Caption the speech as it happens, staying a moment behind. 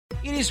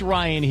It is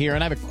Ryan here,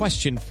 and I have a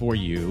question for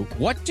you.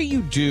 What do you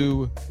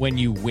do when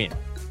you win?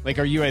 Like,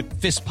 are you a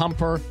fist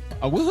pumper,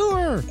 a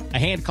woohooer, a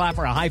hand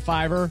clapper, a high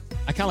fiver?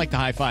 I kind of like the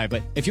high five,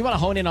 but if you want to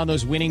hone in on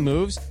those winning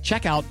moves,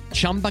 check out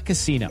Chumba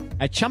Casino.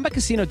 At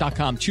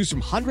ChumbaCasino.com, choose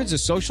from hundreds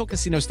of social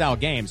casino-style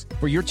games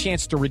for your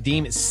chance to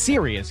redeem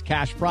serious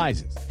cash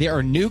prizes. There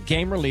are new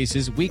game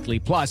releases weekly,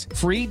 plus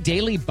free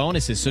daily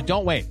bonuses. So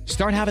don't wait.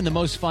 Start having the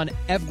most fun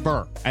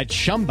ever at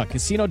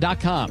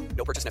ChumbaCasino.com.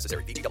 No purchase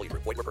necessary. VGW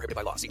Group. Void where prohibited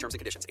by law. See terms and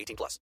conditions.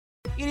 18+.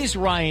 It is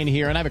Ryan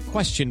here, and I have a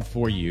question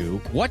for you.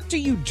 What do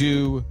you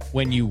do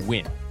when you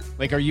win?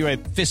 Like, are you a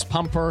fist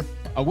pumper,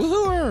 a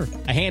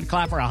woohooer, a hand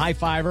clapper, a high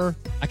fiver?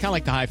 I kind of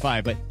like the high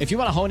five, but if you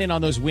want to hone in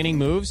on those winning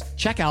moves,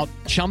 check out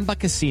Chumba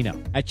Casino.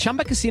 At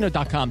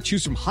ChumbaCasino.com,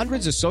 choose from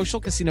hundreds of social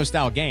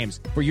casino-style games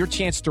for your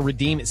chance to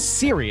redeem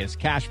serious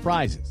cash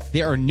prizes.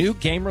 There are new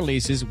game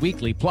releases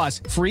weekly, plus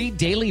free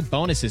daily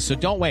bonuses. So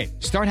don't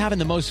wait. Start having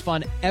the most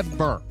fun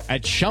ever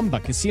at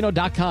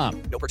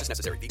ChumbaCasino.com. No purchase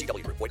necessary.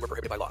 VGW Group. Void where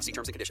prohibited by law. See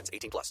terms and conditions.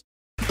 18+.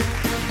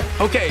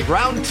 Okay,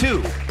 round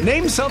two.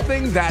 Name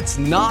something that's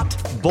not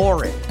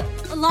boring.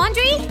 A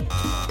laundry?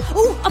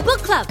 Ooh, a book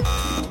club.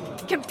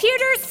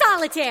 Computer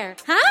solitaire,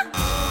 huh?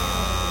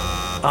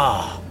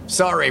 Ah,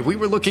 sorry, we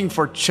were looking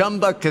for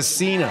Chumba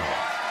Casino.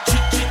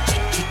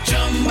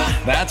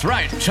 That's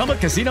right,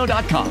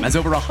 ChumbaCasino.com has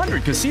over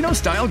 100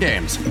 casino-style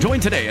games.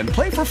 Join today and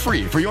play for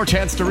free for your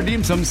chance to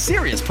redeem some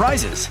serious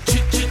prizes.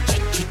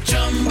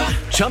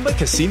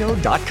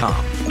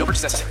 ChumbaCasino.com. No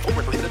purchase necessary. Void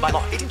where prohibited by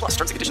law. 18+.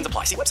 Terms and conditions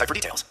apply. See website for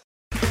details.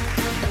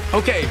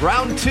 Okay,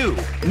 round two.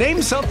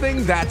 Name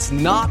something that's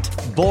not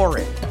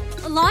boring.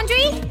 A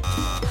laundry?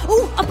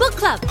 Ooh, a book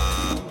club.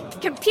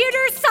 Computer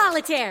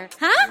solitaire,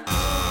 huh?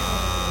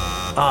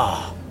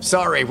 Ah,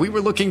 sorry, we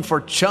were looking for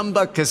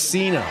Chumba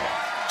Casino.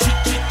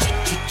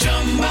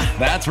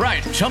 That's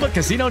right,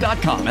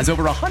 ChumbaCasino.com has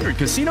over 100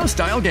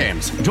 casino-style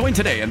games. Join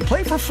today and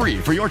play for free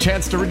for your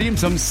chance to redeem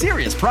some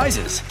serious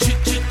prizes.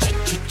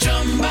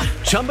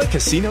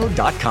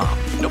 ChumbaCasino.com.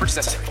 No purchase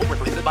necessary. Void where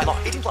prohibited by law.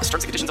 18+. Terms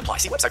and conditions apply.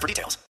 See website for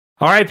details.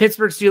 All right,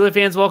 Pittsburgh Steelers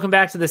fans, welcome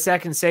back to the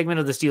second segment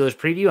of the Steelers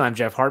preview. I'm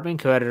Jeff Hartman,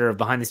 co-editor of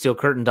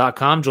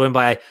BehindTheSteelCurtain.com, joined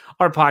by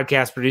our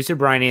podcast producer,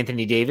 Brian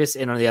Anthony Davis,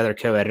 and on the other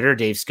co-editor,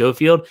 Dave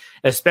Schofield.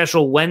 A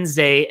special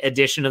Wednesday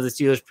edition of the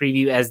Steelers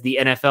preview as the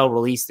NFL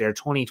released their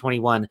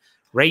 2021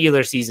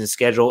 regular season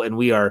schedule, and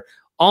we are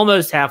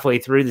almost halfway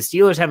through. The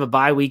Steelers have a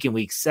bye week in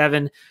Week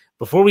 7.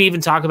 Before we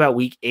even talk about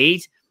Week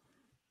 8,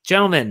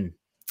 gentlemen,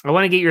 I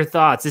want to get your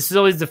thoughts. This is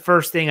always the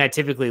first thing I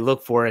typically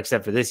look for,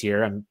 except for this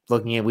year. I'm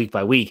looking at week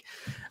by week.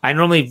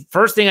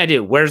 First thing I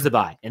do, where's the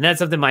bye? And that's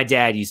something my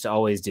dad used to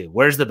always do.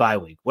 Where's the bye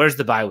week? Where's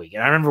the bye week?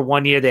 And I remember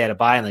one year they had a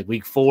bye in like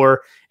week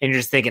 4, and you're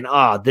just thinking,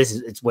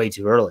 it's way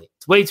too early.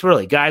 It's way too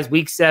early. Guys,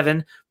 week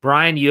 7.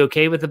 Brian, you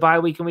okay with the bye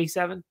week in week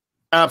 7?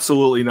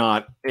 Absolutely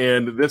not.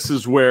 And this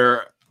is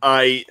where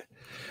I'm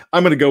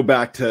going to go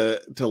back to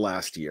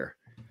last year.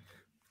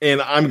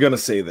 And I'm going to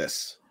say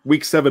this.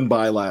 Week 7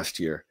 bye last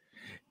year.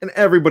 And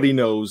everybody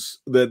knows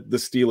that the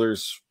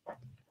Steelers,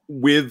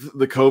 with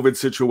the COVID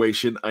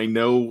situation,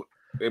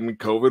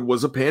 COVID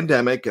was a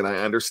pandemic, and I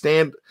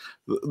understand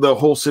the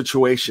whole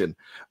situation.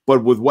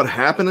 But with what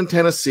happened in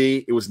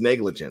Tennessee, it was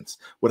negligence.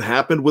 What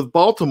happened with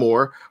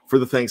Baltimore for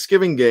the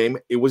Thanksgiving game,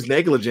 it was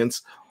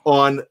negligence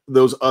on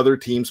those other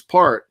teams'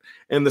 part.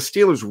 And the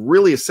Steelers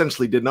really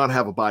essentially did not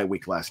have a bye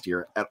week last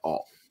year at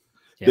all.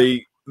 Yeah.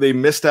 They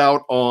missed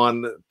out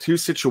on 2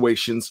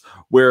 situations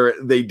where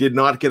they did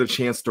not get a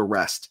chance to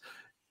rest.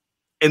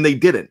 And they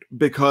didn't,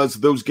 because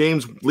those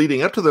games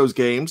leading up to those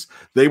games,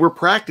 they were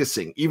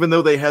practicing. Even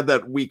though they had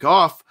that week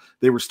off,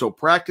 they were still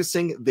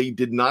practicing. They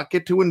did not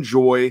get to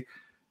enjoy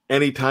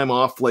any time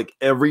off like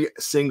every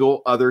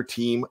single other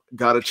team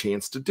got a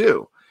chance to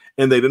do.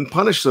 And they didn't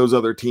punish those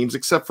other teams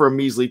except for a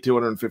measly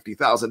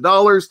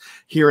 $250,000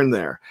 here and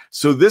there.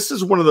 So this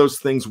is one of those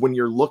things when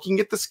you're looking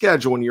at the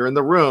schedule and you're in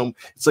the room,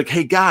 it's like,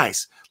 hey,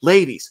 guys,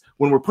 ladies,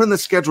 when we're putting the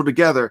schedule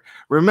together,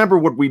 remember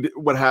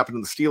what happened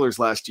to the Steelers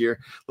last year.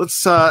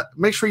 Let's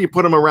make sure you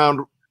put them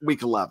around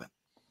week 11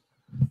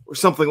 or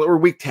something, or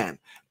week 10.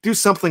 Do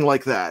something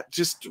like that.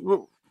 Just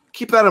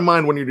keep that in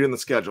mind when you're doing the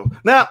schedule.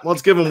 Now,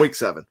 let's give them week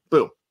 7.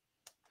 Boom.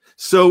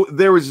 So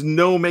there was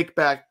no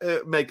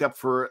makeup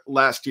for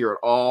last year at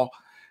all.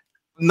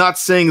 Not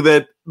saying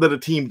that a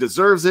team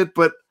deserves it,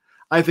 but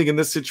I think in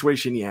this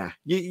situation, yeah,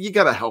 you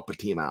got to help a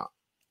team out.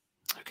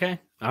 Okay.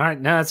 All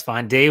right. No, that's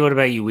fine. Dave, what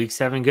about you? Week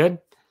 7, good?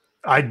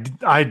 I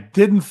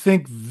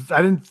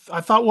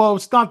thought, well,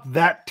 it's not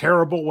that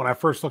terrible when I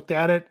first looked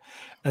at it.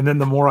 And then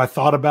the more I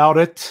thought about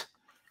it,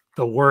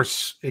 the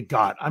worse it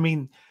got.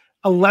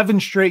 11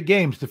 straight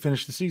games to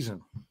finish the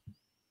season.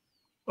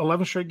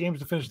 11 straight games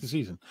to finish the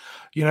season.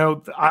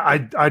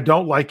 I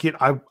don't like it.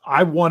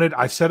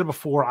 I said it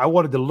before, I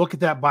wanted to look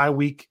at that bye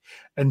week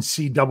and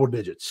see double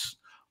digits.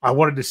 I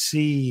wanted to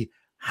see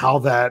how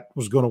that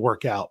was going to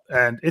work out.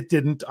 And it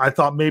didn't. I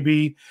thought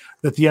maybe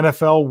that the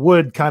NFL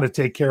would kind of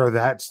take care of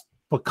that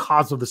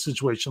because of the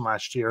situation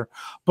last year,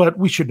 but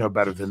we should know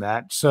better than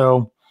that.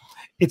 So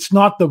it's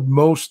not the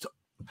most,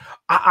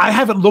 I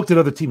haven't looked at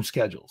other team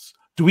schedules.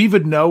 Do we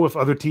even know if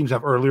other teams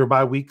have earlier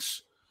bye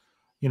weeks?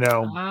 You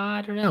know,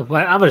 I don't know,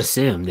 but I would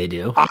assume they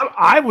do.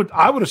 I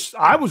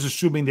was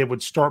assuming they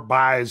would start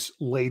buys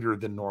later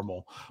than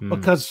normal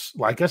because,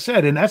 like I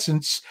said, in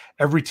essence,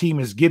 every team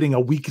is getting a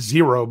week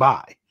 0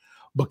 bye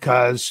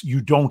because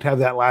you don't have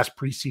that last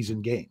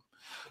preseason game.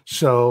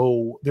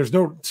 So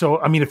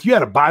I mean, if you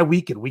had a bye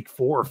week in week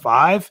 4 or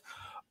 5,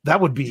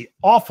 that would be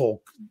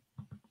awful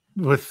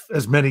with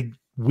as many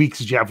weeks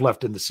as you have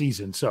left in the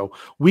season. So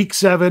week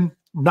 7,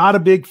 not a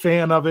big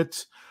fan of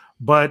it,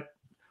 but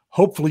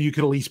hopefully you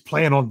could at least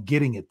plan on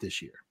getting it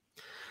this year.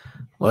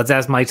 Well, let's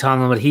ask Mike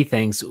Tomlin what he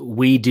thinks.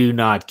 We do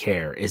not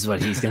care is what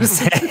he's going to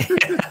say.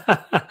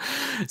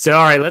 So,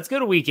 all right, let's go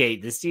to week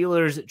 8. The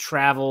Steelers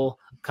travel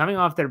coming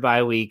off their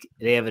bye week.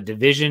 They have a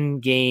division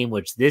game,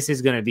 which this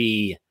is going to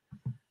be,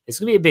 it's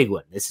going to be a big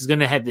one. This is going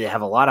to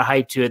have a lot of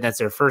hype to it. That's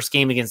their first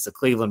game against the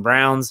Cleveland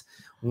Browns.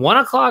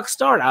 1:00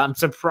 start. I'm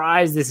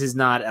surprised this is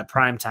not a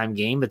primetime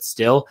game, but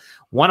still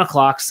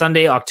 1:00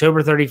 Sunday,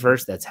 October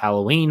 31st. That's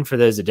Halloween for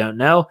those that don't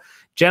know.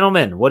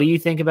 Gentlemen, what do you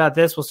think about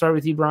this? We'll start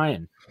with you,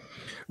 Brian.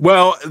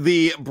 Well,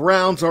 the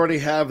Browns already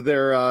have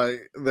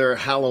their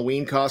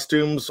Halloween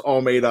costumes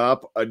all made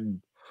up, a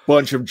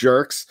bunch of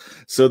jerks.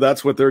 So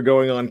that's what they're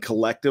going on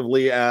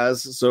collectively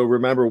as. So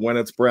remember, when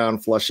it's brown,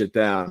 flush it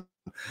down.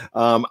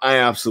 I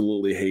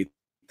absolutely hate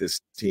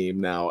this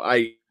team now.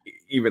 I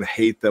even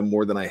hate them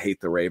more than I hate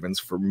the Ravens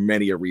for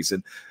many a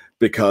reason,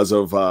 because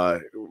of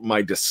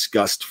my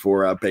disgust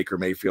for Baker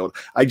Mayfield.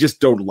 I just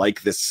don't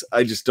like this.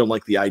 I just don't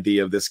like the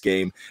idea of this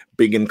game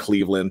being in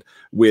Cleveland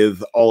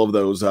with all of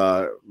those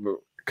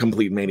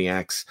complete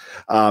maniacs.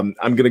 I'm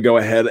going to go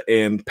ahead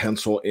and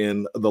pencil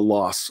in the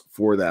loss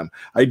for them.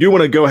 I do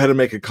want to go ahead and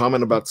make a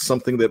comment about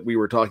something that we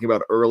were talking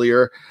about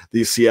earlier,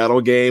 the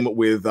Seattle game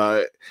with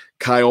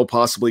Kyle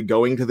possibly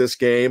going to this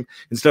game.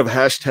 Instead of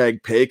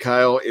hashtag pay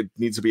Kyle, it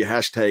needs to be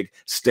hashtag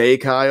stay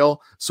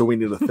Kyle. So we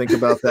need to think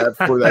about that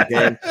for that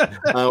game.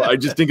 I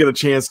just didn't get a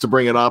chance to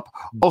bring it up.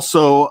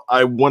 Also,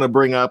 I want to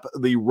bring up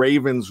the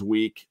Ravens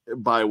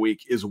bye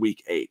week is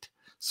week 8.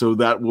 So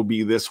that will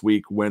be this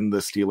week when the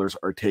Steelers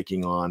are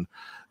taking on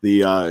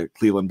the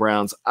Cleveland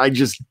Browns. I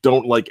just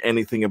don't like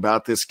anything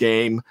about this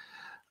game.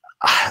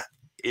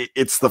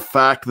 It's the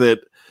fact that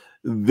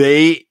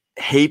they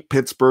hate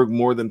Pittsburgh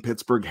more than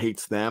Pittsburgh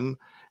hates them,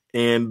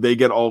 and they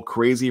get all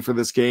crazy for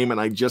this game.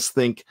 And I just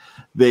think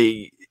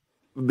they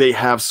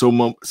have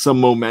some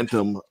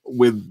momentum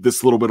with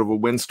this little bit of a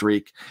win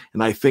streak,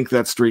 and I think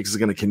that streak is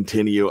going to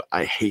continue.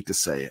 I hate to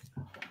say it.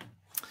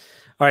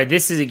 All right,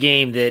 this is a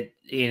game that,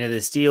 you know, the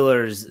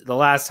Steelers, the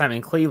last time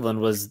in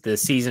Cleveland was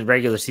the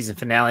regular season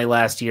finale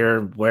last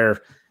year,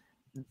 where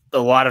a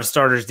lot of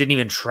starters didn't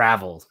even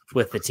travel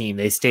with the team.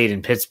 They stayed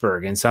in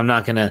Pittsburgh. And so I'm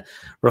not going to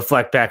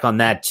reflect back on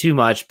that too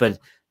much, but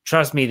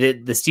trust me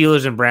that the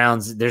Steelers and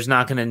Browns, there's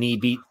not going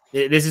to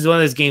this is one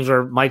of those games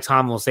where Mike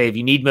Tomlin will say, if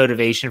you need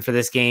motivation for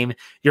this game,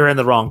 you're in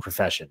the wrong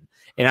profession.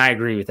 And I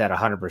agree with that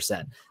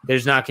 100%.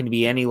 There's not going to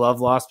be any love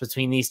lost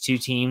between these two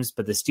teams,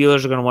 but the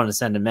Steelers are going to want to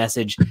send a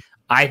message.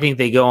 I think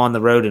they go on the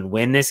road and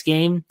win this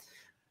game.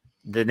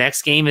 The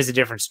next game is a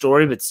different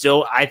story, but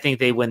still, I think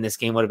they win this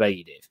game. What about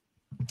you,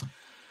 Dave?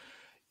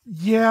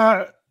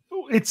 Yeah,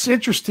 it's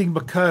interesting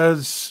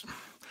because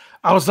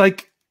I was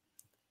like,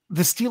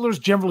 the Steelers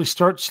generally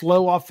start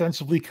slow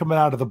offensively coming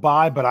out of the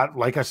bye, but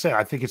like I said,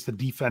 I think it's the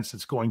defense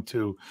that's going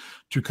to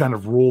kind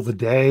of rule the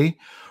day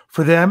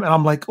for them. And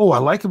I'm like, oh, I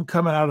like them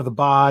coming out of the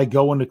bye,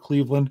 going to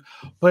Cleveland.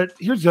 But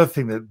here's the other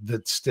thing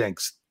that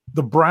stinks.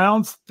 The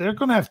Browns, they're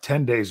going to have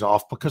 10 days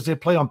off because they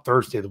play on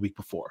Thursday the week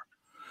before.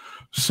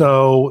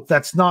 So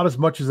that's not as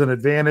much as an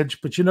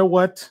advantage. But you know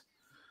what?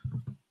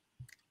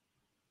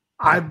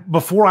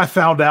 Before I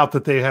found out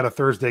that they had a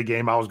Thursday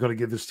game, I was going to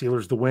give the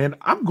Steelers the win.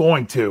 I'm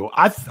going to.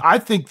 I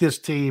think this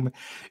team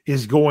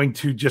is going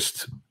to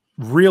just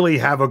really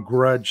have a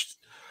grudge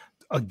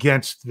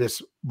against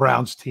this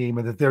Browns team,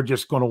 and that they're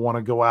just going to want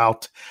to go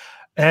out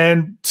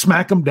and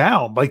smack them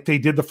down like they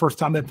did the first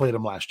time they played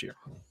them last year.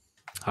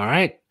 All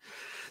right.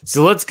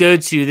 So let's go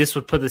to this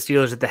would put the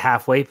Steelers at the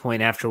halfway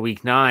point after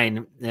week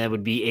 9. That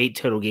would be 8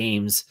 total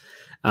games.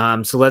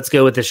 So let's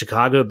go with the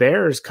Chicago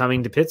Bears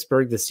coming to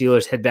Pittsburgh. The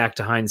Steelers head back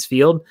to Heinz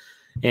Field.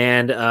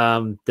 And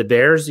the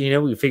Bears, you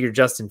know, we figured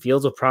Justin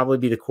Fields will probably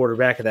be the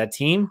quarterback of that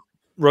team.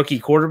 Rookie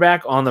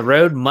quarterback on the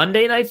road.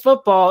 Monday Night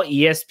Football,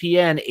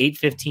 ESPN,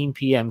 8:15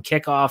 p.m.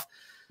 kickoff.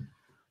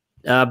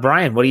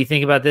 Brian, what do you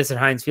think about this at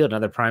Heinz Field?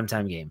 Another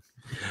primetime game.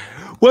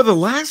 Well, the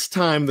last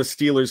time the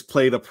Steelers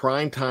played a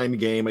primetime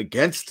game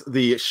against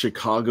the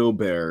Chicago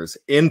Bears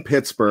in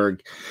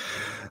Pittsburgh,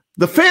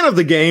 the fan of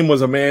the game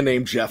was a man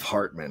named Jeff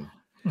Hartman.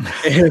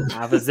 And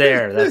I was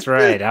there. That's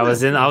right. I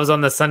was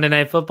on the Sunday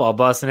Night Football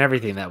bus and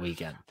everything that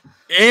weekend.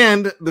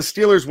 And the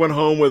Steelers went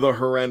home with a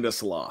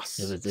horrendous loss.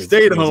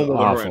 Stayed home with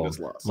a horrendous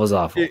loss. It was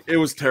awful. It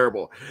was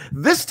terrible.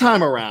 This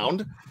time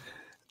around,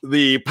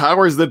 the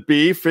powers that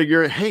be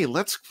figure, hey,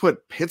 let's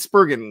put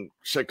Pittsburgh and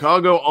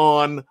Chicago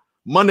on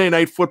Monday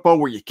Night Football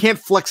where you can't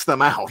flex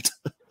them out.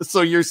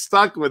 So you're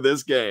stuck with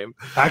this game.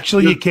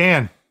 Actually, you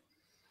can.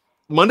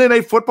 Monday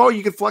Night Football,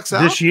 you can flex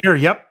out? This year,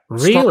 yep.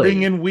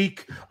 starting in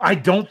I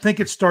don't think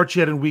it starts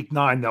yet in week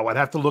 9, though. I'd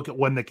have to look at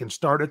when they can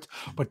start it,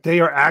 but they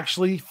are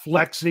actually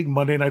flexing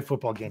Monday Night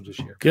Football games this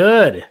year.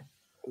 Good.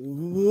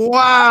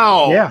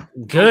 Wow. Yeah.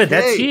 Good. Okay.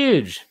 That's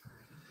huge.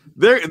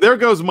 There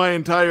goes my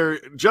entire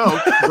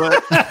joke,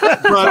 but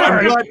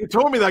I'm glad you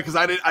told me that because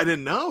I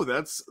didn't know.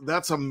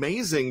 That's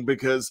amazing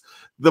because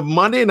the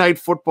Monday Night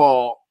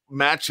Football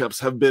matchups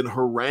have been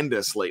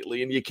horrendous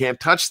lately, and you can't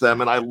touch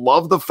them. And I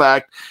love the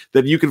fact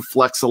that you can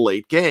flex a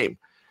late game.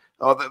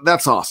 Oh,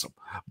 that's awesome.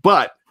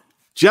 But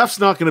Jeff's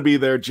not going to be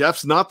there.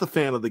 Jeff's not the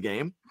fan of the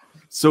game.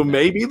 So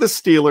maybe the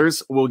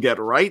Steelers will get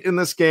right in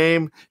this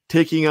game,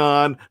 taking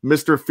on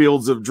Mr.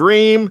 Fields of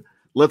Dream.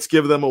 Let's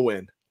give them a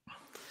win.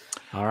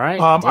 All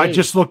right. I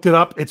just looked it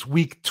up. It's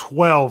week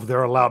 12.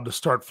 They're allowed to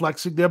start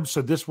flexing them.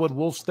 So this one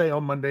will stay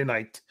on Monday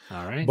night.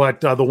 All right. But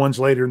the ones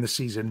later in the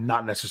season,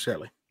 not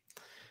necessarily.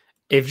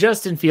 If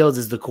Justin Fields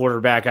is the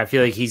quarterback, I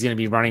feel like he's going to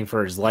be running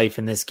for his life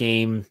in this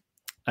game.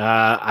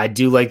 I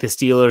do like the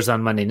Steelers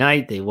on Monday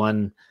night. They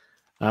won.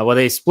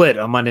 They split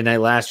on Monday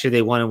night last year.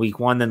 They won in week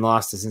 1, then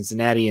lost to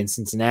Cincinnati and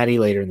Cincinnati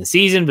later in the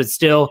season. But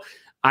still,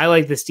 I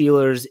like the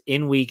Steelers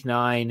in week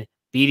 9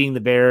 beating the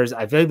Bears.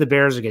 I feel like the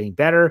Bears are getting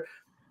better,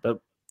 but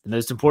the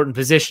most important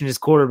position is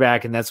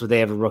quarterback, and that's what they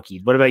have a rookie.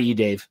 What about you,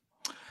 Dave?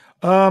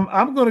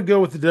 I'm going to go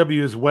with the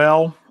W as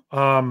well.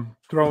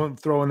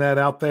 Throwing that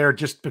out there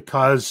just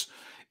because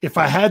if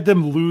I had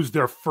them lose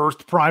their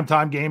first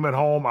primetime game at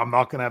home, I'm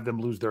not going to have them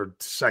lose their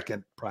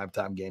second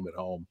primetime game at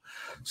home.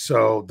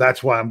 So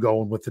that's why I'm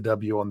going with the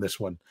W on this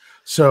one.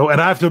 So, and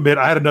I have to admit,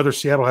 I had another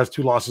Seattle has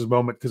 2 losses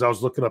moment because I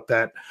was looking up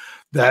that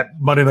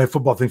Monday Night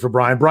Football thing for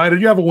Brian. Brian,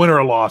 did you have a win or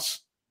a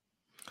loss?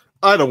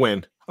 I had a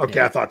win. Okay,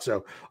 yeah. I thought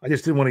so. I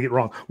just didn't want to get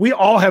wrong. We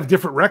all have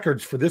different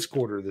records for this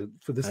quarter,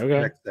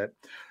 next set.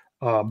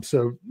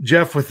 So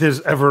Jeff, with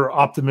his ever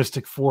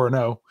optimistic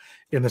 4-0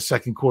 in the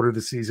second quarter of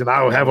the season,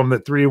 I will have them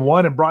at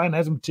 3-1, and Brian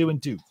has them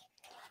 2-2.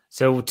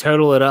 So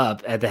total it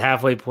up at the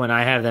halfway point.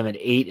 I have them at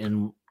 8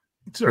 and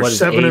or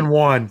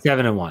 7-1.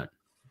 7-1.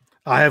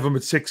 I have them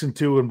at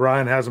 6-2, and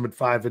Brian has them at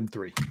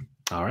 5-3.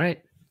 All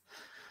right.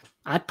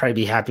 I'd probably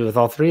be happy with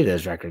all 3 of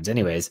those records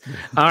anyways.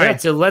 All right,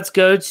 so let's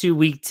go to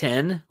week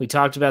 10. We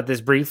talked about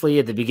this briefly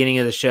at the beginning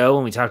of the show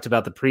when we talked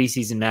about the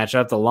preseason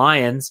matchup. The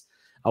Lions,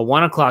 a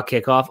 1:00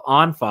 kickoff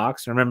on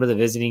Fox. Remember, the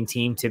visiting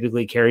team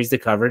typically carries the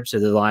coverage, so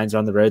the Lions are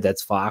on the road.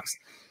 That's Fox.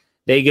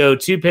 They go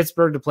to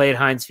Pittsburgh to play at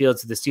Heinz Field,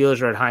 so the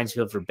Steelers are at Heinz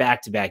Field for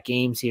back-to-back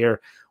games here.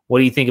 What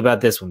do you think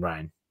about this one,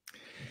 Brian?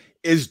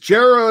 Is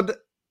Jared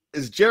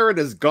as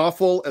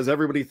Goffle as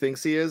everybody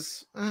thinks he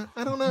is?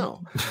 I don't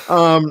know.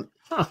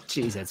 Oh,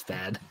 geez, that's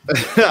bad.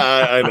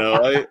 I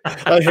know.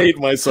 I hate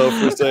myself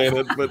for saying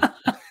it, but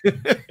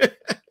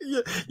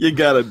you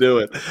got to do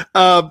it.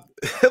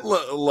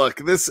 Look,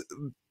 this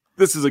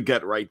is a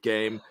get-right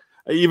game.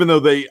 Even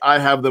though I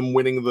have them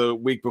winning the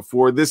week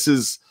before,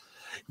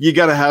 you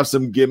got to have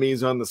some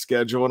gimmies on the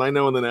schedule. And I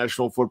know in the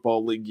National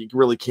Football League, you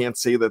really can't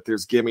say that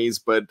there's gimmies,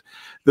 but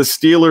the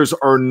Steelers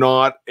are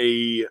not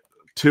a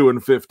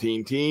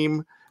 2-15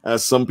 team,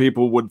 as some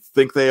people would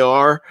think they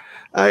are.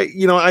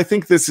 I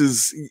think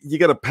you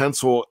got to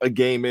pencil a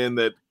game in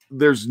that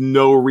there's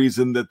no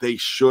reason that they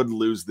should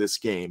lose this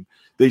game.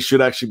 They should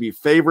actually be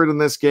favored in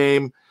this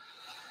game.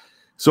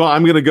 So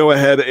I'm going to go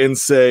ahead and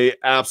say,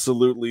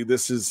 absolutely,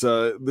 this is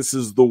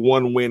the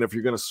one win. If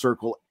you're going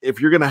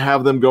to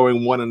have them going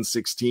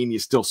 1-16, you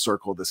still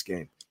circle this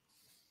game.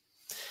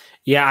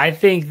 Yeah, I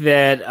think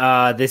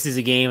that this is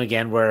a game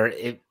again where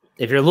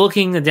if you're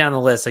looking down the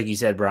list, like you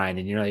said, Brian,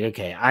 and you're like,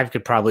 okay, I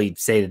could probably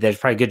say that there's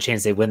probably a good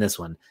chance they win this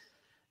one,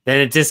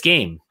 then it's this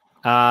game.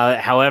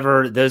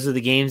 However, those are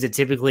the games that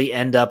typically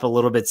end up a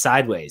little bit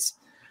sideways.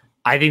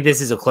 I think this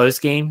is a close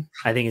game.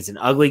 I think it's an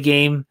ugly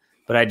game,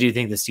 but I do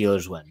think the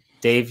Steelers win.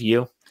 Dave,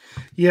 you?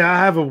 Yeah, I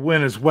have a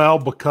win as well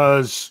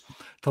because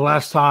the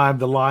last time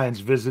the Lions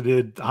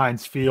visited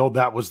Heinz Field,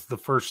 that was the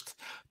first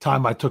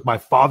time I took my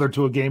father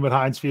to a game at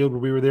Heinz Field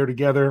where we were there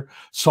together,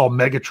 saw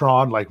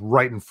Megatron like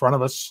right in front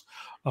of us.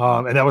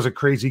 And that was a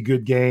crazy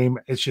good game.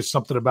 It's just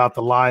something about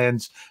the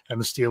Lions and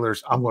the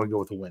Steelers. I'm going to go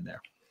with a win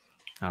there.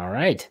 All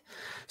right.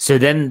 So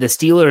then the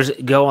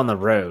Steelers go on the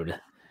road,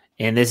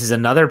 and this is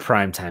another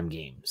primetime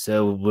game.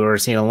 So we're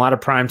seeing a lot of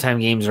primetime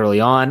games early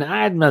on.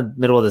 I'm in the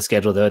middle of the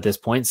schedule, though, at this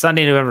point.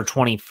 Sunday, November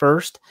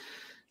 21st,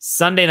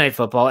 Sunday Night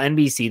Football,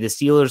 NBC. The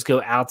Steelers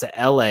go out to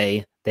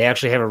L.A. They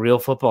actually have a real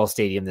football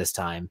stadium this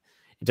time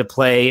to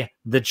play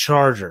the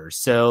Chargers.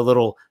 So a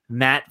little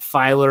Matt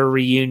Filer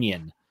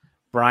reunion.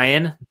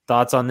 Brian,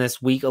 thoughts on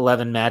this Week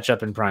 11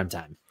 matchup in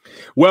primetime?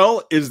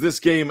 Well, is this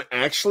game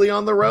actually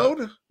on the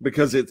road?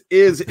 Because it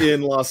is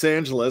in Los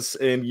Angeles,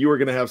 and you are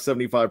going to have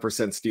 75%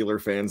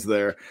 Steeler fans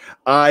there.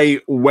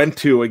 I went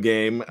to a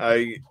game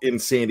in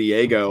San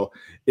Diego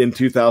in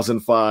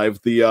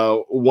 2005,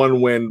 the one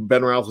when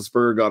Ben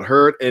Roethlisberger got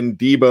hurt, and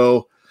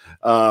Debo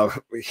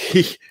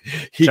he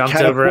jumped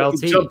over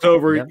LT. Jumped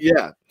over, yep.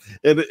 Yeah.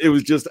 And it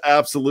was just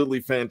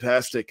absolutely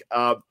fantastic.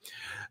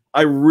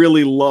 I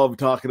really love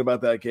talking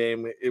about that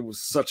game. It was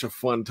such a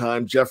fun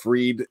time. Jeff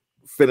Reed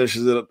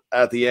finishes it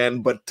at the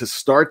end, but to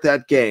start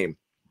that game,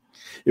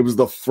 It was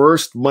the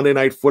first Monday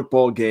Night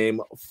Football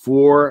game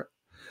for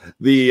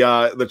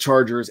the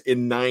Chargers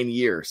in 9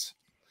 years.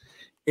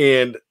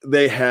 And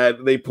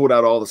they put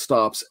out all the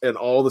stops, and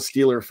all the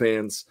Steeler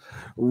fans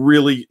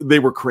they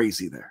were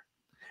crazy there.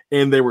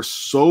 And they were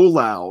so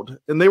loud,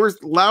 and they were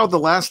loud the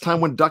last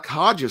time when Duck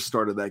Hodges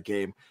started that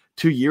game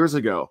 2 years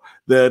ago,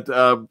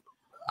 that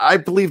I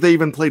believe they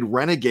even played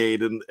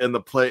Renegade, and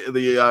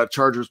the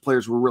Chargers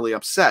players were really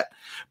upset.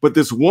 But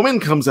this woman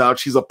comes out,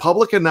 she's a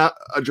public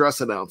address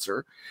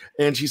announcer,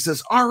 and she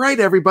says, all right,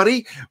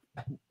 everybody,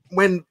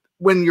 when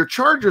your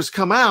Chargers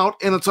come out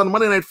and it's on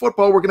Monday Night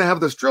Football, we're going to have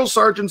this drill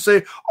sergeant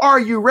say, are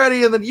you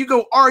ready? And then you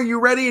go, are you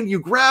ready? And you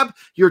grab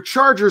your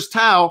Chargers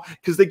towel,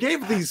 because they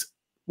gave these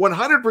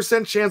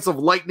 100% chance of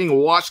lightning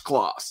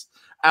washcloths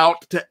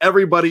out to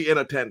everybody in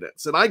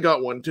attendance. And I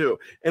got one too.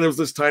 And it was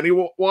this tiny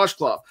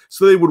washcloth.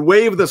 So they would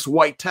wave this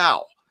white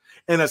towel.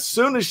 And as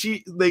soon as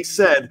they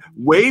said,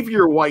 wave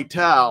your white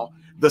towel,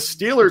 the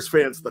Steelers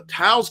fans, the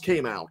towels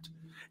came out,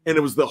 and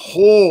it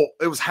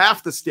was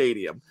half the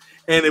stadium.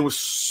 And it was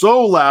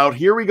so loud.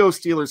 Here we go,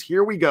 Steelers.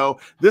 Here we go.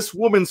 This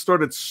woman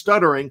started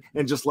stuttering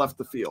and just left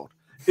the field.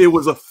 It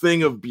was a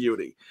thing of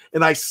beauty.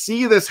 And I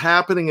see this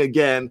happening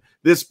again,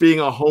 this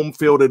being a home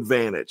field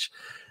advantage.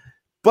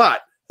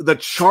 But the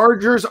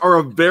Chargers are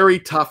a very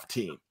tough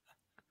team.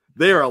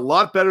 They are a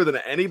lot better than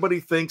anybody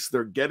thinks.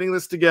 They're getting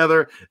this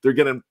together. They're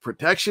getting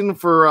protection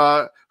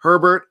for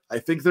Herbert. I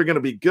think they're going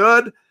to be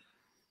good.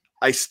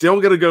 I still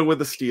got to go with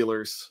the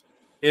Steelers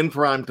in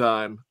prime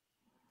time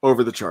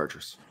over the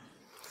Chargers.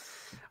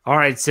 All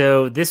right,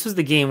 so this was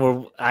the game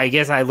where I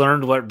guess I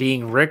learned what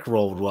being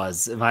Rickrolled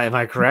was. Am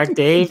I correct,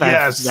 Dave?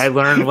 Yes. I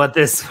learned what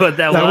that was.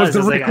 That was the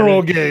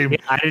Rickroll game.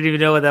 I didn't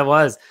even know what that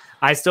was.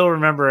 I still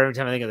remember every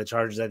time I think of the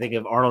Chargers, I think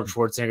of Arnold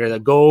Schwarzenegger, the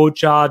 "Go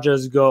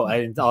Chargers, go!"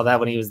 I didn't all that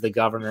when he was the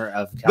governor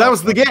of California. That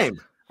was the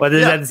game. But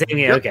is that the same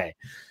game? Yep. Okay.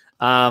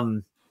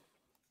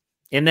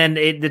 And then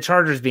the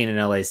Chargers being in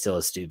LA still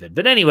is stupid.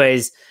 But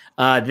anyways,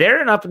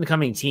 they're an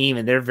up-and-coming team,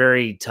 and they're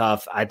very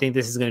tough. I think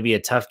this is going to be a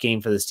tough game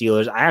for the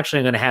Steelers. I actually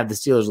am going to have the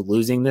Steelers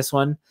losing this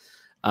one.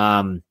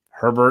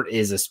 Herbert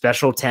is a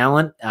special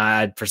talent.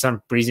 For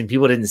some reason,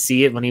 people didn't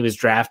see it when he was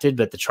drafted,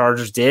 but the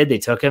Chargers did. They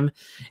took him,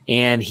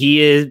 and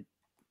he is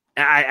 –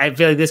 I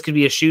feel like this could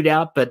be a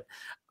shootout, but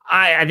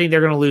I think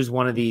they're going to lose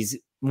one of these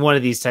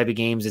type of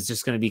games. It's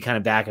just going to be kind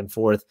of back and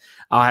forth.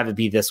 I'll have it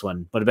be this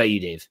one. What about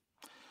you, Dave?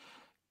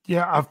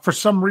 Yeah, for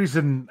some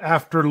reason,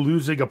 after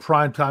losing a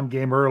primetime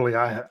game early,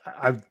 I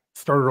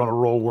started on a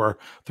roll where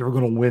they were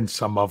going to win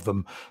some of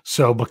them.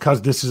 So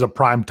because this is a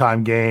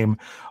primetime game,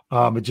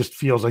 it just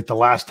feels like the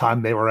last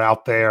time they were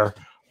out there.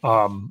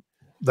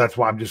 That's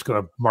why I'm just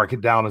going to mark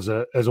it down as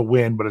a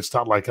win, but it's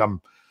not like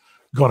I'm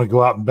going to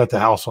go out and bet the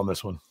house on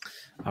this one.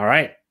 All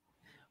right.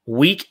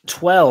 Week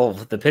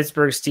 12, the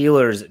Pittsburgh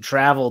Steelers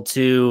travel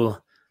to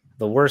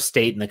the worst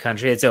state in the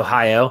country. It's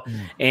Ohio,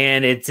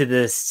 and it's to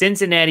the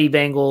Cincinnati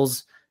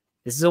Bengals.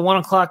 This is a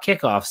 1:00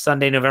 kickoff,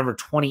 Sunday, November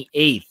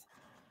 28th.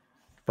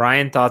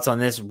 Brian, thoughts on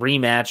this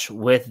rematch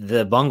with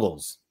the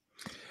Bungles?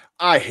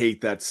 I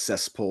hate that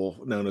cesspool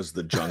known as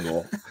the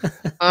jungle.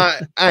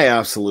 I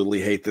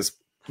absolutely hate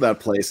that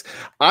place.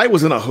 I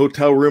was in a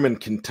hotel room in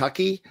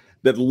Kentucky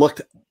that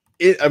looked.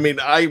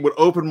 I would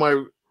open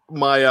my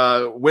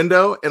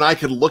window and I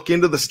could look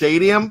into the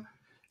stadium,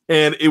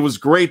 and it was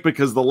great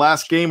because the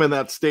last game in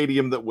that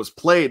stadium that was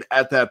played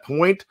at that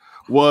point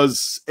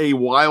was a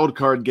wild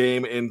card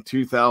game in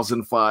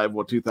 2005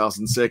 or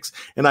 2006,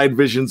 and I had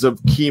visions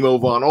of Kimo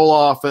von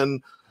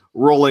Olofsson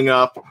rolling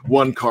up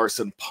one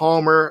Carson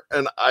Palmer,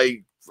 and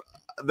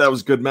that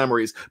was good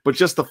memories. But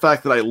just the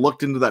fact that I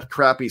looked into that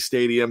crappy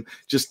stadium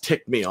just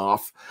ticked me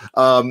off.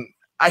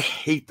 I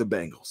hate the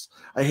Bengals.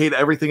 I hate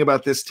everything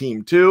about this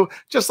team too,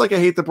 just like I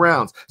hate the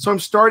Browns. So I'm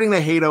starting to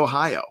hate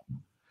Ohio.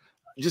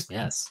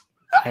 Yes.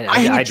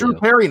 I hate Drew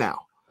Perry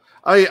now.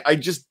 I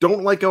just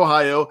don't like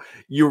Ohio.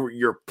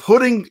 You're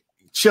putting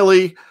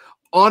chili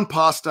on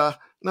pasta.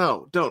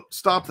 No, don't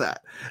stop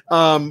that.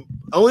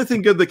 Only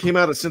thing good that came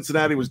out of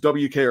Cincinnati was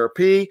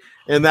WKRP,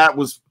 and that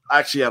was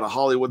actually out of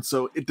Hollywood,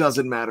 so it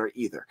doesn't matter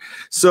either.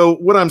 So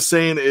what I'm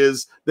saying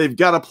is they've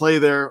got to play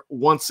there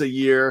once a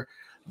year.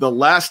 The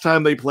last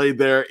time they played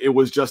there, it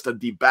was just a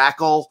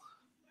debacle.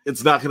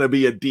 It's not going to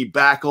be a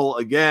debacle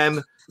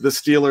again. The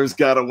Steelers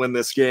got to win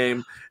this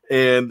game,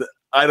 and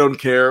I don't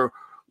care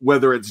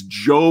whether it's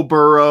Joe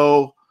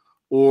Burrow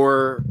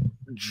or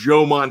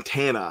Joe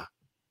Montana,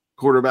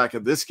 quarterback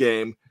of this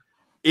game.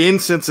 In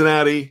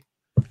Cincinnati,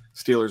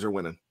 Steelers are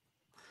winning.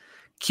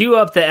 Cue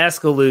up the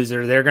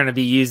Escalooser. They're going to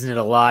be using it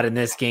a lot in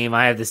this game.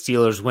 I have the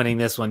Steelers winning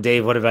this one.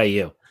 Dave, what about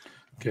you?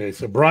 Okay,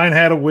 so Brian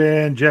had a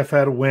win. Jeff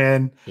had a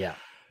win. Yeah.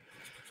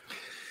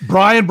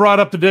 Brian brought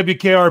up the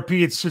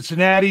WKRP at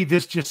Cincinnati.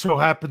 This just so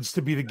happens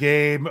to be the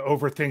game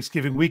over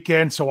Thanksgiving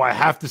weekend, so I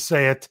have to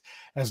say it.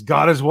 As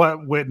God is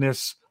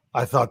witness,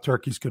 I thought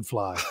turkeys could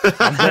fly.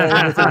 I'm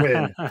going with a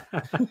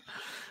win.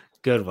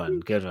 Good one.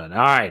 Good one. All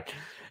right.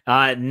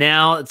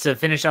 Now to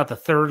finish out the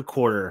third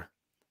quarter,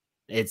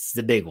 it's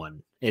the big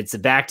one. It's a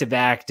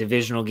back-to-back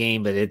divisional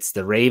game, but it's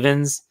the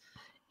Ravens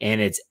and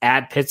it's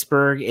at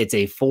Pittsburgh. It's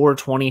a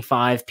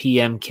 4:25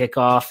 p.m.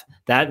 kickoff.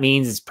 That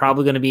means it's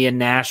probably going to be a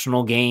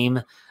national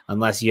game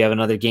unless you have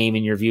another game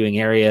in your viewing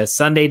area.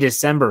 Sunday,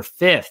 December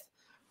 5th.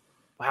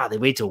 Wow, they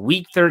wait till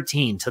week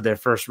 13 till their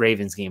first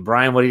Ravens game.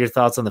 Brian, what are your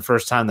thoughts on the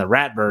first time the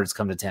Ratbirds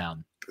come to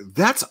town?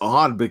 That's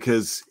odd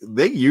because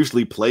they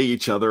usually play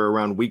each other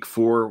around week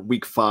 4,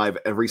 week 5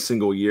 every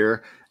single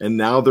year, and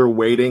now they're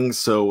waiting.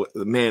 So,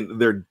 man,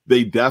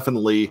 they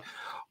definitely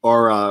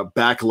are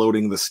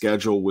backloading the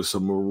schedule with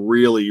some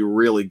really,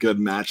 really good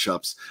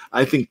matchups.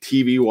 I think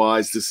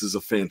TV-wise, this is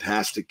a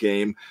fantastic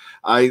game.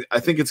 I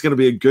think it's going to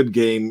be a good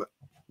game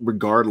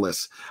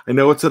regardless. I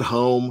know it's at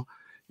home.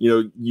 You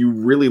know, you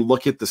really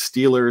look at the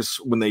Steelers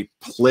when they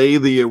play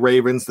the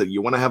Ravens that you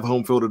want to have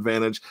home field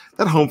advantage.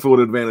 That home field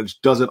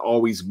advantage doesn't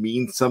always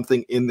mean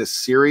something in this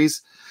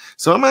series.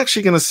 So I'm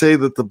actually going to say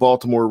that the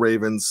Baltimore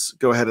Ravens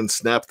go ahead and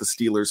snap the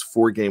Steelers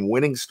 4-game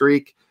winning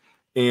streak,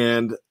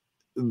 and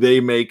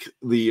they make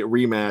the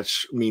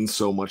rematch mean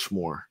so much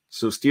more.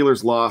 So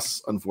Steelers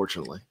loss,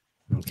 unfortunately.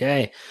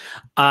 Okay.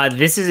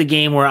 This is a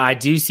game where I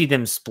do see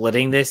them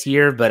splitting this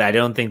year, but I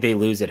don't think they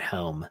lose at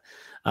home.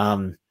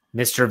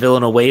 Mr.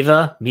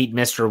 Villanueva meet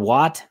Mr.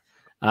 Watt.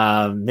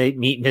 They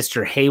meet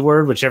Mr.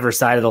 Hayward, whichever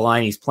side of the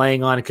line he's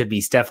playing on. It could be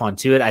Stephon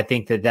Tuitt. I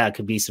think that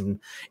could be some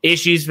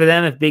issues for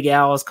them if Big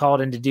Al is called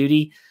into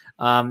duty.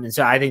 And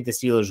so I think the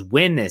Steelers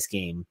win this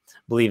game,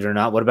 believe it or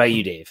not. What about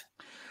you, Dave?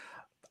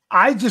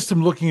 I just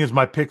am looking at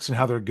my picks and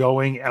how they're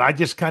going, and I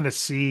just kind of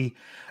see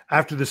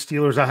after the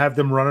Steelers, I have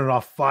them running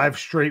off 5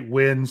 straight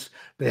wins.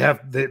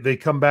 They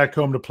come back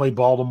home to play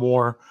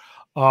Baltimore.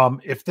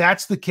 If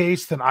that's the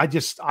case, then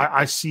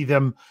I see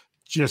them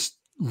just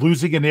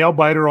losing a nail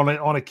biter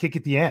on a kick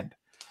at the end.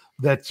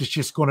 That's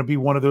just going to be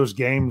one of those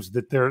games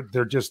that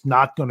they're just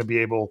not going to be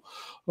able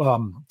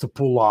to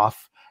pull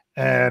off.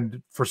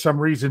 And for some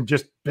reason,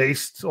 just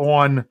based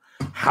on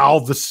how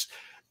this,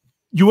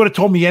 you would have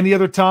told me any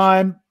other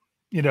time,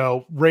 you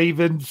know,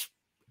 Ravens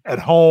at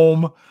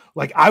home.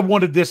 Like I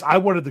wanted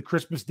the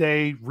Christmas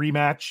Day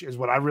rematch is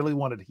what I really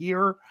wanted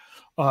here.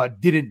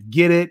 Didn't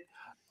get it.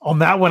 On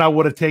that one, I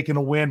would have taken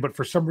a win, but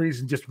for some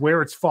reason, just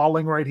where it's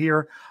falling right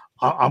here,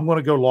 I'm going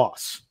to go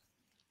loss.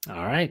 All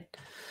right.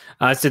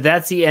 So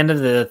that's the end of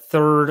the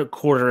third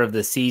quarter of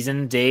the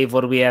season. Dave,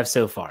 what do we have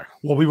so far?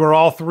 Well, we were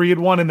all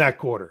 3-1 in that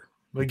quarter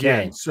again.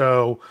 Okay.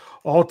 So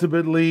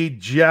ultimately,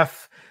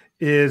 Jeff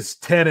is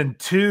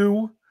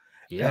 10-2,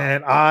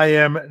 and I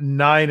am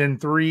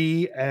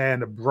 9-3,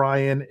 and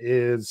Brian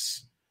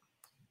is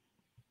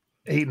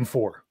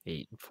 8-4.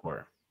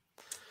 8-4.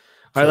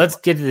 All right, let's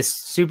get to this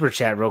super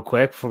chat real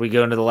quick before we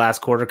go into the last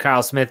quarter.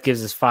 Kyle Smith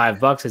gives us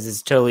 $5 as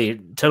it's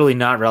totally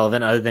not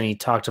relevant other than he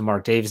talked to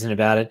Mark Davison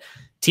about it.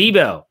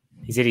 Tebow,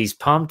 he said he's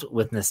pumped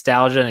with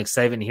nostalgia and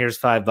excitement. Here's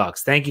 $5.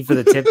 Thank you for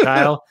the tip,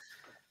 Kyle.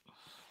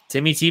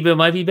 Timmy Tebow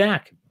might be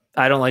back.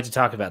 I don't like to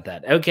talk about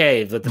that.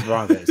 Okay, with the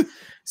Broncos.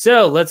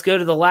 So let's go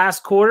to the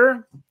last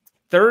quarter.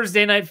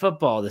 Thursday night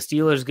football. The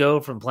Steelers go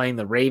from playing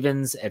the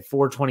Ravens at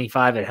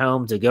 4:25 at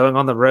home to going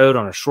on the road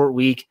on a short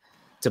week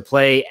to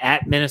play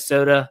at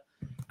Minnesota.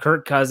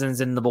 Kirk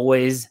Cousins and the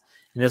boys,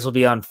 and this will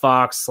be on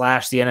Fox / the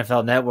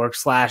NFL Network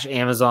 /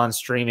 Amazon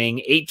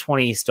streaming,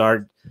 8:20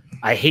 start.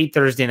 I hate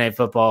Thursday night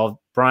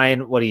football.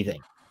 Brian, what do you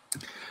think?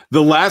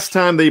 The last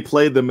time they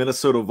played the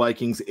Minnesota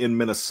Vikings in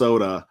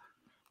Minnesota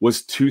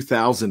was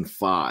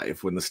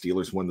 2005 when the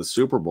Steelers won the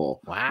Super Bowl.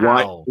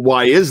 Wow.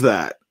 Why is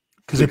that?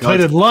 Because they played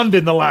in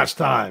London the last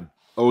time.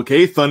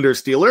 Okay, Thunder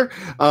Steeler.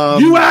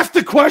 You asked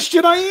the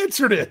question, I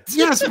answered it.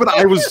 Yes, but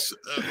I was.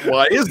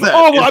 Why is that?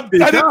 I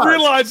didn't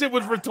realize it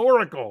was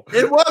rhetorical.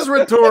 It was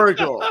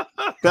rhetorical.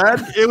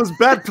 It was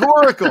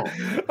rhetorical.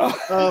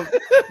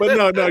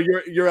 But no,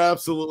 you're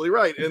absolutely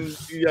right. And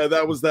yeah,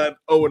 that was that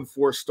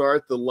 0-4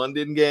 start, the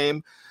London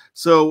game.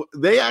 So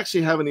they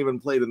actually haven't even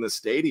played in the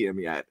stadium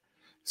yet.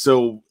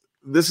 So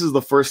this is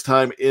the first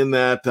time in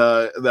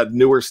that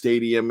newer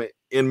stadium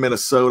in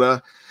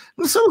Minnesota.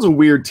 Minnesota's a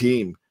weird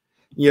team.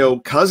 You know,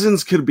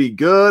 Cousins could be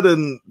good,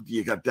 and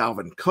you got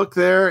Dalvin Cook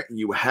there.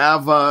 You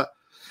have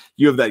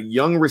that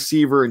young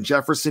receiver in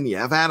Jefferson. You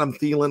have Adam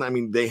Thielen. I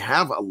mean, they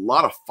have a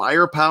lot of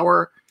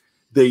firepower.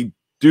 They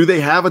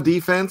have a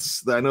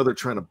defense? I know they're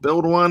trying to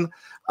build one.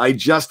 I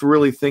just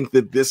really think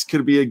that this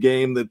could be a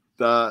game that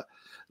the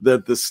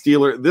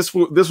Steelers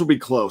this will be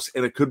close,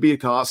 and it could be a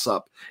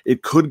toss-up.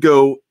 It could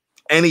go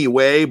any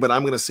way, but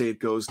I'm going to say it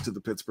goes to the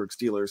Pittsburgh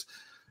Steelers.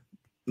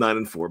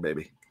 9-4,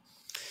 baby.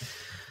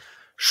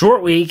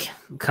 Short week,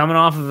 coming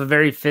off of a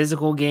very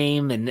physical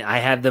game, and I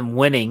have them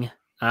winning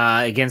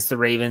against the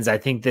Ravens. I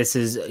think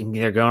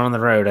they're going on the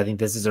road. I think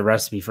this is a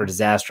recipe for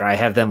disaster. I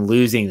have them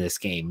losing this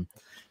game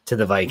to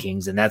the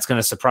Vikings, and that's going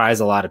to surprise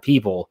a lot of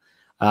people.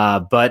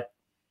 But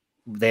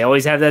they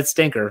always have that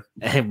stinker,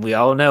 and we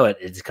all know it.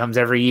 It comes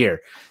every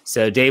year.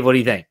 So, Dave, what do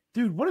you think?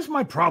 Dude, what is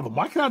my problem?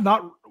 Why can I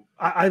not?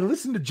 I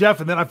listened to Jeff,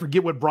 and then I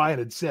forget what Brian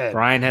had said.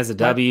 Brian has a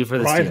W for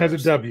the Steelers. Brian has a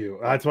W.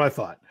 That's what I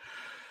thought.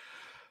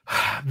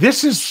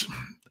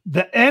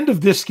 The end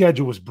of this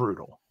schedule was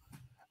brutal.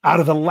 Out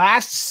of the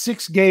last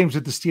 6 games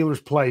that the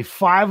Steelers play,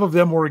 5 of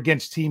them were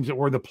against teams that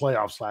were in the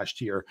playoffs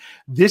last year.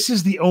 This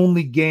is the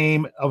only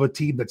game of a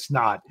team that's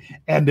not.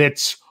 And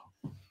it's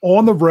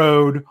on the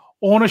road,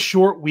 on a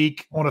short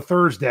week, on a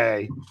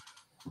Thursday,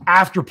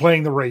 after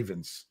playing the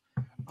Ravens.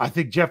 I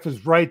think Jeff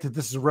is right that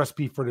this is a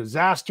recipe for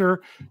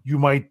disaster.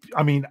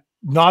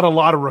 Not a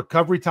lot of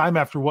recovery time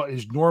after what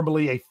is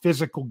normally a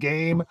physical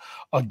game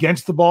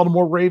against the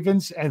Baltimore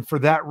Ravens. And for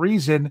that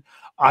reason,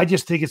 I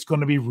just think it's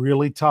going to be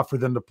really tough for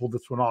them to pull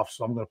this one off.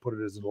 So I'm going to put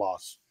it as a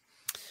loss.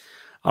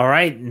 All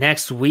right.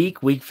 Next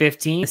week, week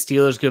 15, the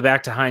Steelers go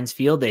back to Heinz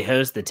Field. They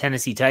host the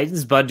Tennessee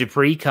Titans. Bud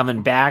Dupree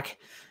coming back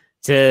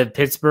to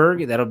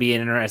Pittsburgh. That'll be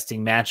an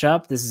interesting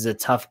matchup. This is a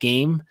tough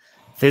game,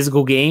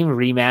 physical game,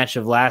 rematch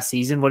of last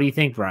season. What do you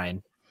think,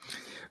 Brian?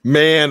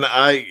 Man,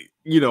 I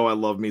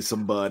love me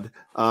some Bud.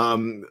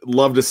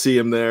 Love to see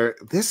him there.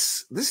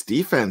 This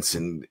defense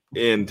in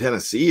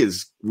Tennessee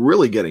is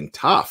really getting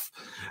tough.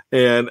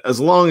 And as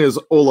long as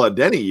Ola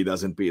Denny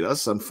doesn't beat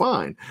us, I'm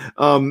fine.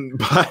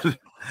 But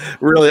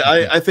really,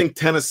 I think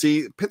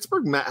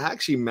Pittsburgh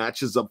actually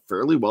matches up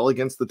fairly well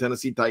against the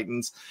Tennessee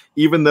Titans,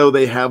 even though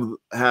they have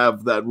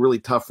that really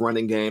tough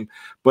running game.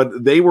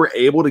 But they were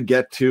able to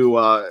get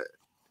to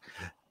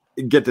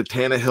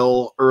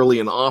Tannehill early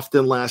and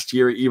often last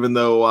year, even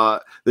though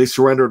they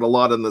surrendered a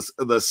lot in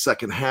the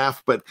second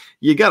half. But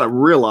you got to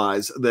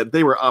realize that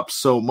they were up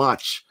so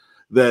much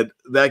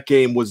that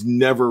game was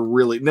never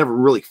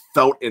really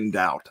felt in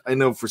doubt. I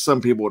know for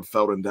some people it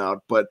felt in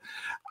doubt, but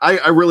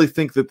I really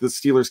think that the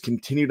Steelers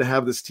continue to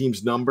have this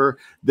team's number.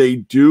 They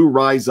do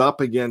rise up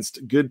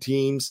against good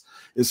teams,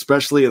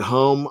 especially at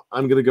home.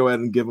 I'm going to go ahead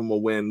and give them a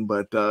win,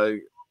 but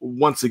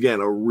once again,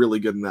 a really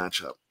good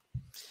matchup.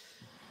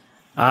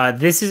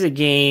 This is a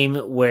game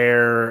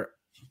where,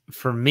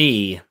 for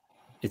me,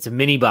 it's a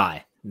mini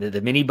bye.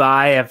 The mini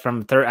bye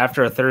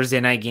after a Thursday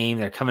night game,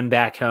 they're coming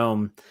back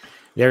home.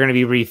 They're going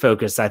to be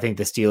refocused. I think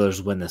the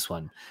Steelers win this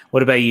one.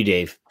 What about you,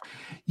 Dave?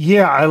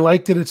 Yeah, I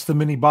like that it's the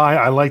mini bye.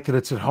 I like that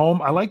it's at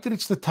home. I like that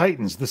it's the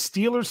Titans. The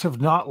Steelers have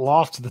not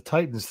lost to the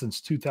Titans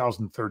since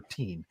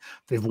 2013.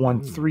 They've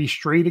won 3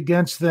 straight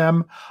against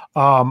them.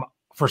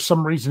 For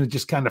some reason, it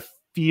just kind of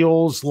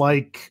feels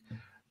like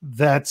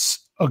that's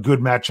a good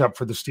matchup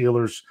for the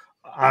Steelers.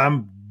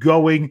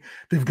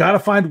 They've got to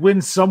find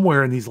wins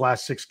somewhere in these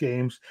last 6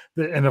 games.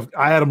 And if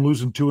I had them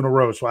losing 2 in a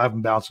row, so I have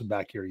them bouncing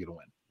back here. You're going to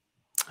win.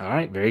 All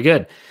right, very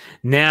good.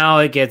 Now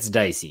it gets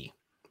dicey.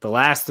 The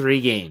last 3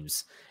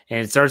 games. And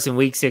it starts in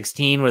week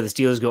 16 where the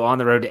Steelers go on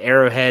the road to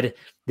Arrowhead.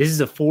 This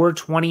is a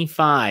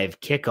 4:25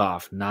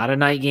 kickoff, not a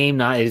night game.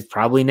 It's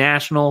probably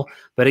national,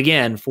 but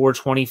again,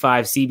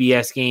 4:25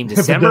 CBS game.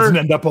 December If it doesn't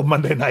end up on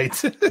Monday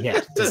night.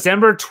 Yeah,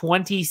 December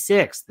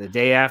 26th, the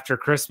day after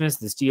Christmas,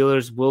 the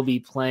Steelers will be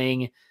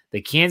playing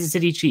the Kansas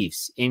City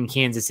Chiefs in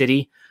Kansas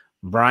City.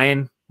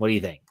 Brian, what do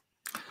you think?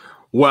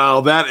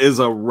 Wow, that is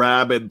a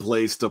rabid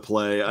place to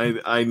play.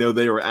 I know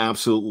they were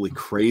absolutely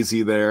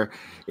crazy there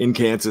in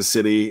Kansas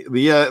City.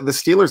 The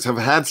Steelers have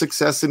had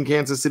success in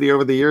Kansas City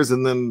over the years,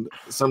 and then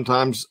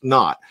sometimes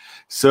not.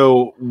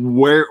 So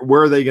where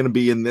are they going to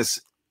be in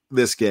this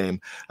game?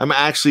 I'm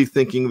actually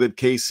thinking that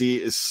KC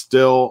is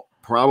still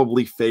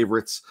probably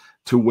favorites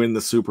to win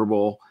the Super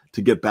Bowl,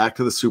 to get back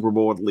to the Super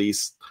Bowl at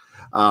least.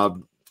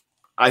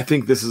 I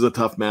think this is a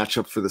tough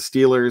matchup for the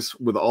Steelers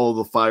with all of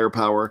the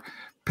firepower.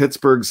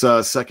 Pittsburgh's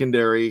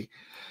secondary,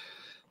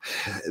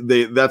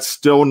 that's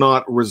still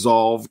not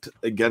resolved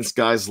against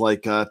guys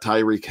like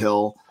Tyreek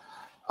Hill.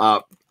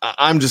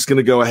 I'm just going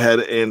to go ahead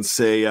and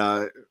say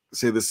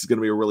this is going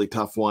to be a really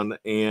tough one,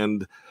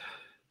 and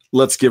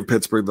let's give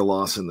Pittsburgh the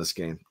loss in this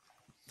game.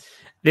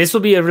 This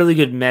will be a really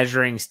good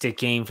measuring stick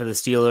game for the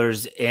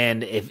Steelers,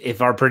 and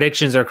if our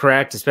predictions are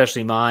correct,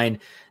 especially mine,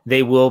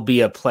 they will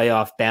be a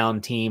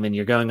playoff-bound team, and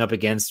you're going up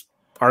against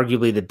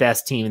arguably the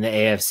best team in the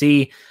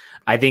AFC.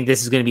 I think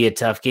this is going to be a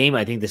tough game.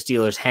 I think the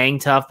Steelers hang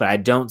tough, but I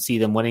don't see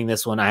them winning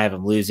this one. I have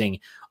them losing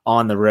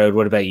on the road.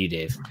 What about you,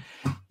 Dave?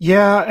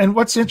 Yeah, and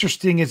what's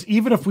interesting is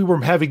even if we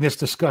were having this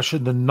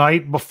discussion the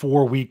night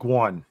before week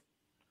 1,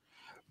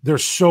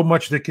 there's so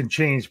much that can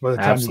change by the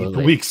time you get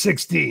to week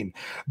 16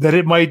 that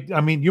it might,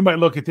 you might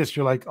look at this,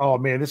 you're like, oh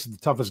man, this is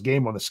the toughest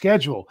game on the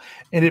schedule.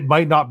 And it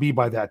might not be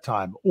by that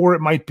time. Or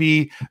it might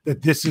be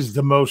that this is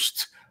the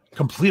most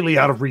completely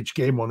out of reach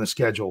game on the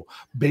schedule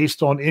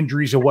based on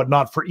injuries and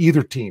whatnot for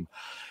either team.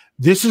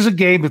 This is a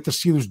game that the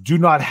Steelers do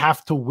not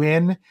have to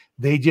win.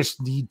 They just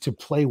need to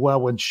play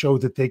well and show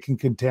that they can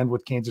contend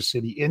with Kansas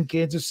City in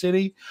Kansas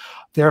City.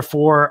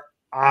 Therefore,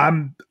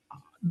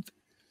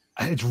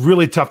 it's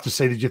really tough to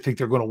say that you think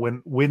they're going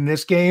to win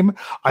this game.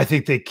 I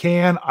think they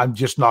can. I'm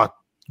just not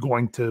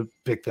going to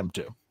pick them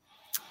to.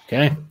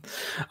 Okay.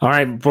 All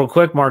right. Real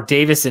quick, Mark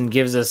Davison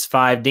gives us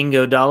 5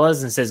 dingo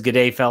dollars and says, "Good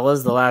day,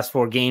 fellas. The last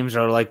 4 games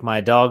are, like my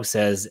dog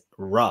says,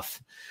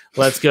 rough.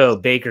 Let's go.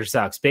 Baker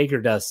sucks." Baker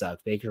does suck.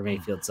 Baker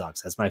Mayfield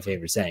sucks. That's my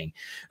favorite saying.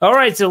 All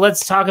right. So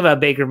let's talk about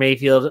Baker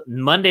Mayfield.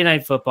 Monday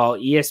Night Football,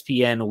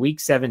 ESPN,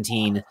 Week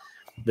 17.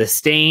 The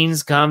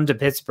Stains come to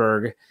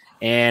Pittsburgh,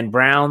 And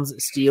Browns,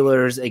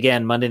 Steelers,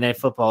 again, Monday Night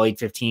Football,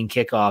 8:15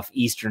 kickoff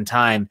Eastern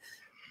time.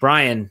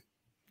 Brian,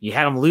 you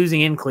had them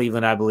losing in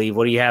Cleveland, I believe.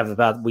 What do you have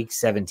about week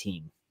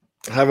 17?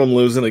 Have them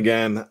losing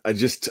again. I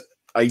just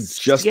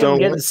don't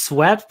get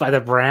swept by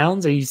the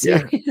Browns. Are you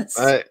serious?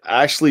 Yeah,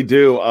 I actually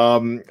do.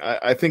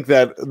 I think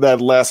that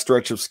last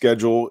stretch of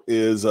schedule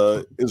is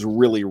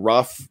really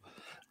rough.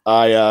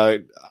 I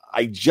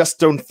just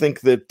don't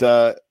think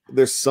that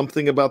there's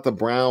something about the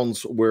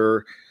Browns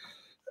where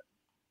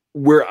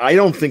I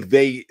don't think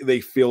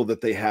they feel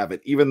that they have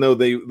it, even though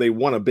they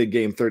won a big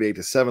game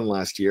 38-7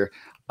 last year.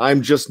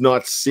 I'm just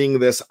not seeing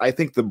this. I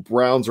think the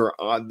Browns are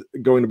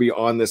going to be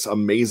on this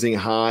amazing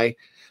high.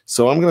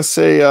 So I'm going to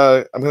say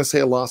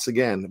a loss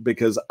again,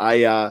 because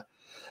I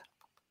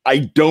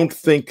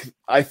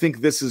think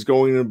this is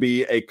going to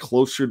be a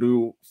closer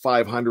to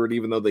 500,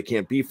 even though they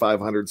can't be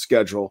 500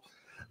 schedule,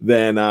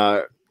 than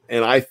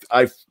and I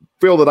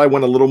feel that I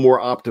went a little more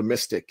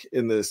optimistic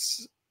in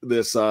this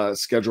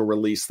schedule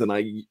release than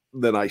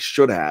I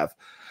should have.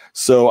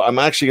 So I'm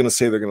actually going to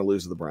say they're going to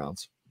lose to the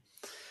Browns.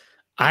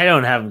 I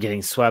don't have them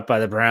getting swept by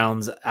the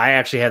Browns. I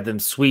actually have them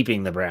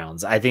sweeping the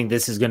Browns. I think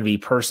this is going to be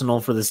personal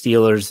for the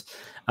Steelers.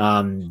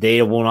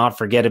 They will not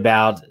forget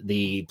about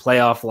the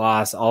playoff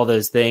loss, all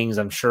those things.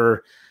 I'm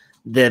sure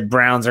the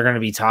Browns are going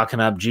to be talking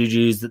up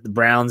Juju's that the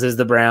Browns is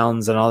the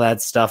Browns, and all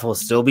that stuff will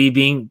still be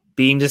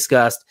being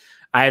discussed.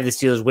 I have the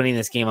Steelers winning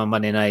this game on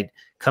Monday night,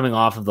 coming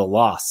off of the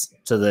loss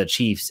to the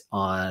Chiefs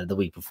on the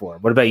week before.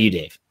 What about you,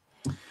 Dave?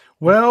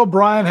 Well,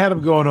 Brian had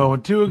them going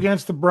 0-2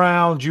 against the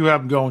Browns. You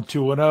have them going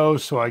 2-0,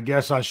 so I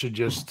guess I should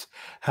just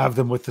have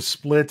them with the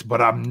split,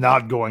 but I'm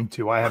not going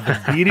to. I have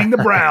them beating the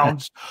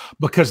Browns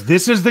because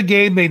this is the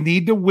game they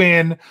need to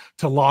win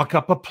to lock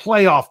up a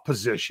playoff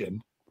position,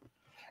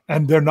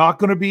 and they're not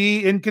going to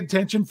be in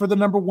contention for the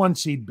number 1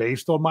 seed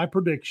based on my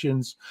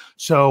predictions.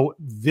 So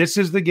this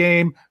is the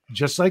game,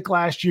 just like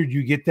last year.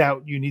 You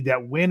need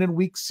that win in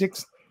week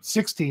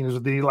 16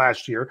 is the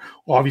last year.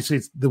 Obviously,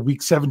 it's the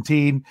week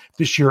 17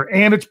 this year,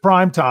 and it's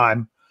prime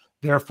time.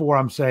 Therefore,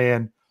 I'm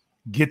saying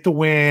get the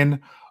win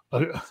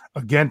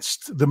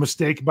against the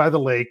mistake by the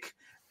lake,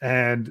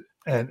 and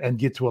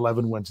get to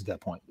 11 wins at that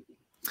point.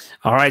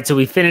 All right, so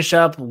we finish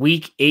up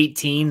week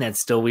 18.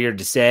 That's still weird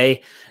to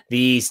say.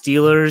 The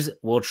Steelers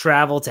will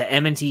travel to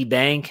M&T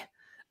Bank.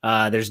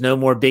 There's no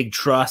more big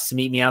trusts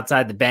meet me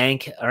outside the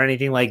bank or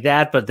anything like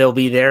that, but they'll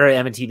be there at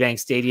M&T Bank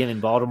Stadium in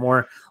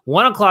Baltimore.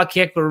 1:00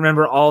 kick, but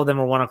remember, all of them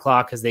are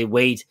 1:00 because they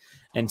wait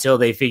until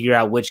they figure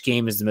out which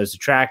game is the most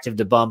attractive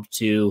to bump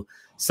to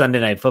Sunday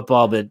Night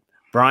Football. But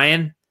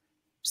Brian,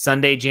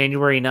 Sunday,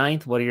 January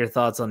 9th, what are your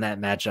thoughts on that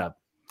matchup?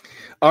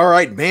 All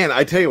right, man.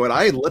 I tell you what,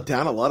 I let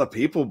down a lot of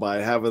people by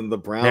having the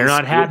Browns. They're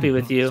not happy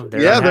with you.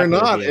 They're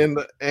not. And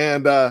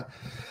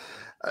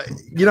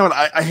you know what?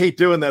 I hate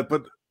doing that,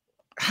 but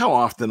how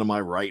often am I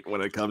right when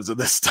it comes to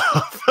this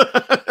stuff?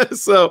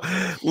 So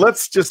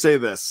let's just say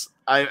this.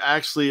 I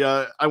actually,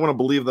 I want to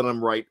believe that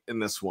I'm right in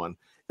this one.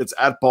 It's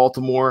at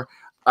Baltimore.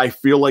 I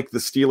feel like the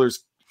Steelers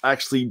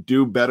actually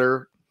do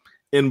better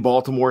in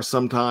Baltimore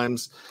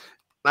sometimes.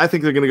 I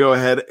think they're going to go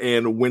ahead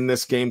and win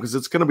this game because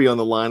it's going to be on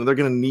the line, and they're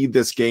going to need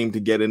this game to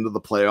get into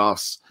the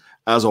playoffs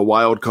as a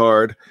wild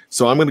card.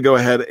 So I'm going to go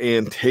ahead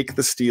and take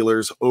the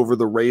Steelers over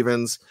the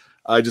Ravens.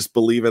 I just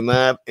believe in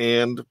that,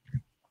 and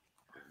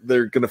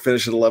they're going to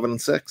finish at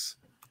 11-6.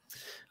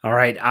 All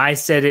right. I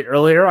said it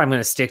earlier. I'm going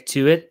to stick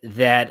to it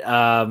that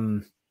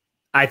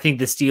I think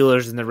the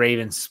Steelers and the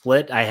Ravens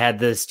split. I had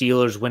the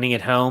Steelers winning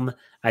at home.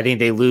 I think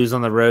they lose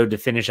on the road to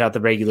finish out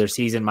the regular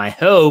season. My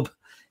hope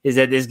is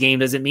that this game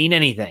doesn't mean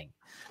anything,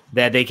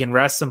 that they can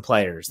rest some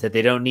players, that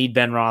they don't need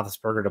Ben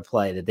Roethlisberger to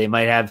play, that they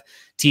might have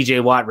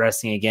TJ Watt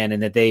resting again,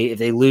 and that if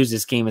they lose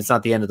this game, it's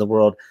not the end of the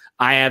world.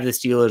 I have the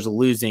Steelers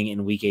losing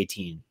in week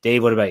 18.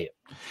 Dave, what about you?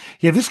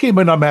 Yeah, this game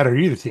might not matter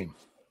to either team.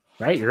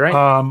 Right, you're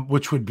right.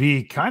 Which would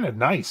be kind of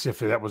nice if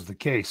that was the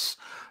case.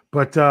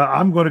 But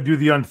I'm going to do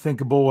the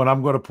unthinkable, and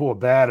I'm going to pull a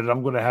bat, and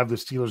I'm going to have the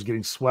Steelers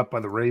getting swept by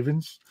the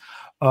Ravens,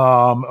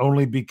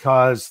 only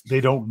because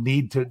they don't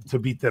need to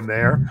beat them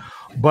there.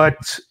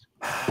 But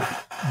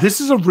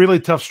this is a really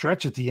tough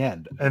stretch at the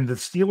end. And the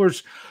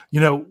Steelers,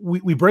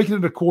 we break it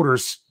into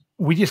quarters.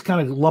 We just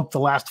kind of lump the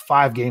last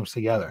 5 games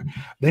together.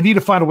 They need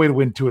to find a way to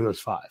win 2 of those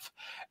 5.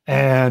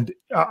 And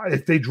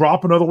if they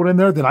drop another one in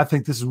there, then I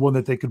think this is one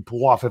that they could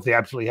pull off if they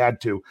absolutely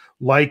had to,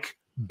 like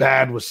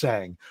Bad was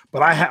saying.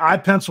 But I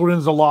penciled in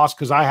as a loss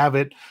because I have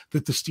it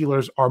that the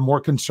Steelers are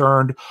more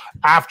concerned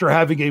after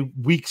having a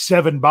week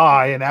 7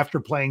 bye and after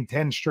playing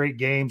 10 straight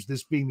games,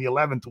 this being the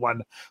 11th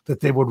one, that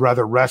they would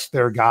rather rest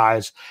their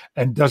guys.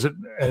 And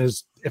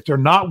if they're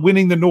not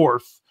winning the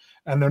North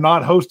and they're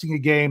not hosting a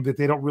game, that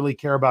they don't really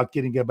care about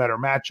getting a better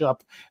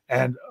matchup,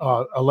 and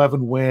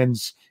 11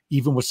 wins,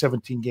 even with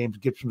 17 games,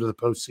 gets them to the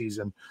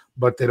postseason,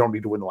 but they don't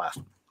need to win the last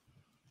one.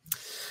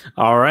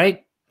 All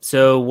right.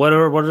 So what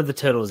are the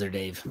totals there,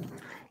 Dave?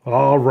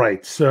 All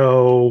right.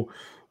 So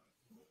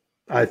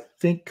I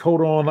think,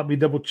 hold on, let me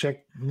double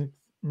check.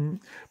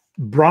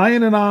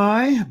 Brian and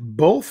I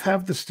both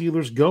have the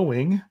Steelers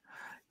going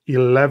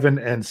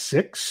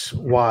 11-6,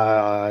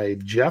 while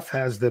Jeff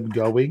has them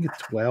going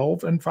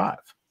 12-5.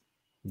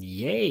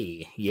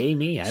 Yay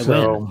me! I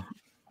So, win.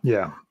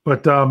 yeah,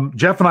 but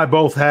Jeff and I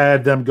both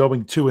had them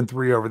going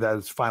 2-3 over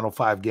those final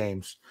 5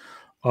 games.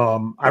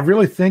 I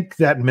really think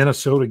that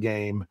Minnesota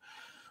game,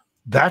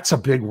 that's a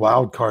big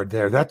wild card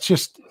there. That's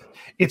just,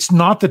 it's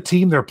not the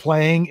team they're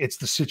playing, it's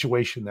the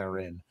situation they're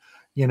in,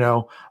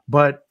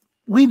 but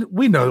we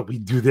know that we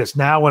do this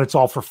now when it's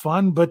all for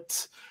fun,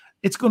 but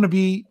it's going to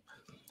be,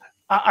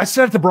 I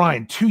said it to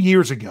Brian 2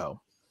 years ago,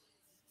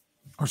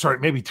 or sorry,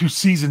 maybe 2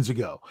 seasons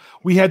ago.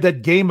 We had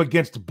that game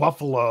against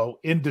Buffalo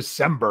in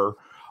December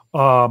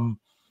in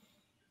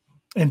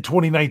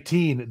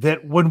 2019,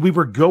 that when we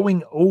were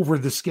going over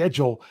the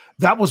schedule,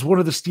 that was one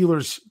of the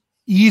Steelers'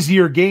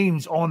 easier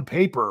games on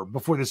paper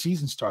before the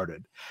season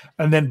started.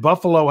 And then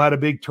Buffalo had a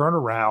big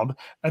turnaround,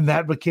 and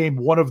that became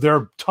one of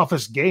their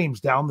toughest games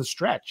down the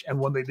stretch, and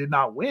when they did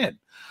not win.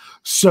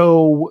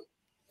 So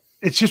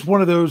it's just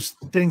one of those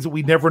things that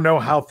we never know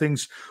how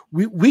things,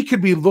 we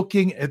could be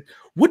looking at,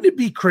 wouldn't it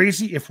be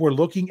crazy if we're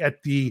looking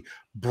at the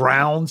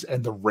Browns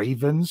and the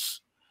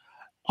Ravens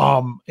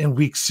in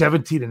week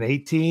 17 and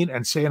 18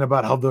 and saying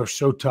about how they're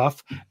so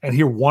tough, and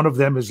here one of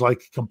them is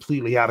like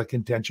completely out of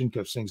contention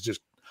because things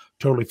just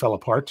totally fell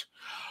apart.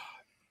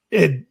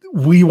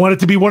 We want it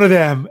to be one of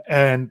them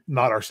and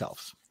not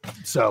ourselves.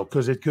 So,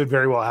 because it could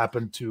very well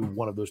happen to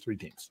one of those 3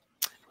 teams.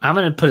 I'm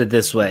going to put it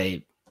this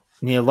way.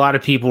 A lot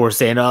of people were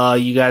saying, oh,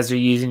 you guys are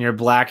using your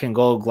black and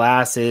gold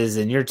glasses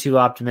and you're too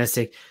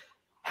optimistic.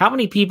 How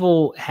many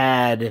people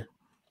had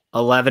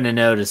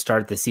 11-0 to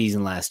start the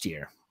season last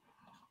year?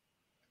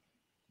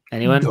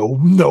 Anyone?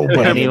 No,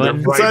 but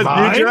anyone?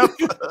 Besides you,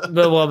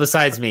 Jeff?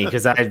 Besides me,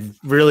 because I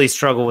really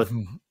struggle with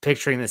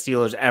picturing the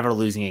Steelers ever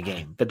losing a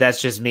game. But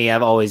that's just me.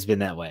 I've always been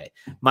that way.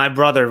 My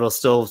brother will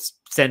still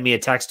send me a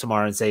text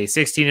tomorrow and say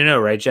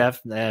 16-0, right,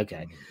 Jeff?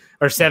 Okay.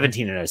 Or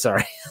 17-0,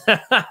 sorry.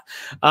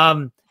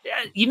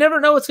 You never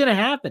know what's going to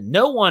happen.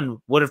 No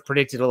one would have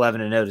predicted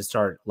 11-0 to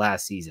start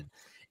last season.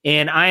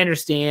 And I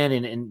understand,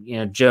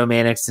 and Joe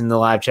Mannix in the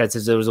live chat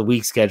says there was a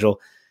weak schedule.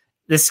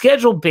 The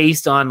schedule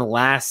based on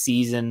last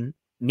season,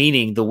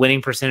 meaning the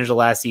winning percentage of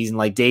last season,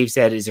 like Dave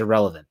said, is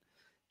irrelevant.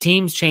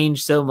 Teams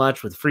change so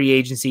much with free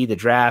agency, the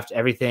draft,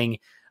 everything.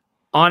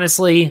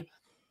 Honestly,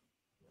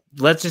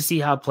 let's just see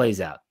how it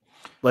plays out.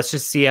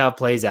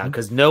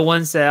 Because no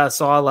one saw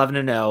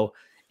 11-0.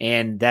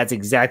 And that's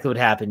exactly what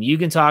happened. You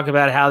can talk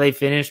about how they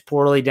finished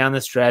poorly down the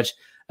stretch.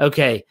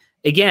 Okay.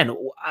 Again,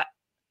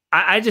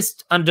 I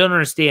just don't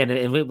understand.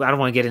 And I don't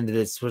want to get into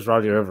this. Was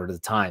already over the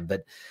time,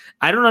 but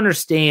I don't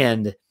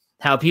understand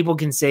how people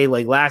can say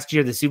like last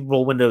year, the Super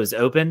Bowl window is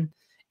open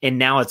and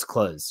now it's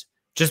closed.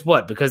 Just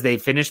what? Because they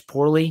finished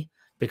poorly,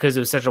 because it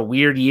was such a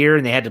weird year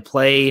and they had to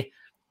play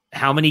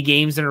how many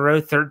games in a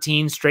row?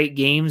 13 straight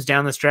games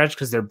down the stretch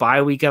because their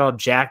bye week got all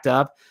jacked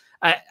up.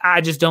 I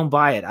just don't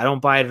buy it. I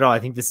don't buy it at all. I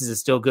think this is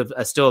still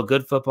a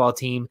good football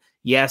team.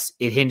 Yes,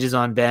 it hinges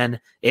on Ben.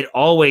 It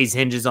always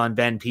hinges on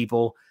Ben,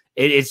 people.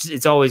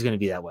 It's always going to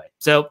be that way.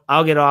 So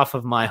I'll get off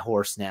of my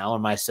horse now, or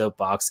my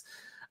soapbox.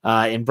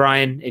 And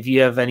Brian, if you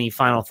have any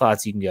final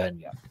thoughts, you can go ahead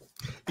and go.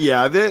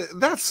 Yeah,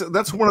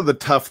 that's one of the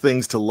tough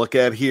things to look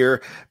at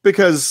here,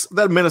 because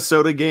that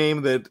Minnesota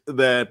game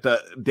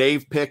that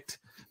Dave picked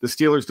the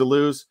Steelers to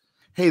lose,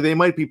 hey, they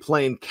might be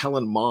playing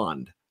Kellen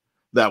Mond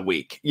that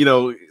week.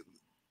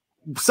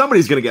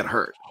 Somebody's going to get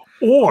hurt,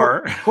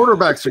 or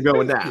quarterbacks are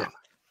going down.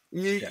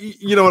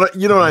 You know what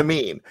I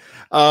mean?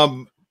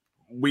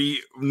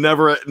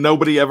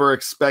 Nobody ever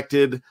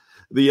expected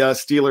the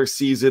Steelers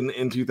season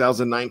in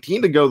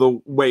 2019 to go the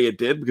way it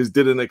did, because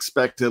didn't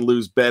expect to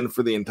lose Ben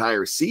for the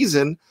entire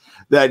season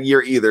that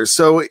year either.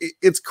 So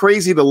it's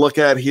crazy to look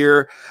at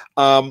here.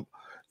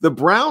 The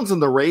Browns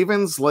and the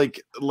Ravens,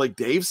 like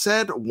Dave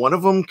said, one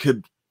of them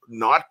could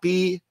not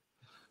be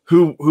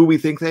who we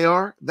think they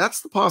are.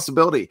 That's the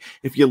possibility.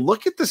 If you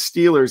look at the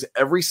Steelers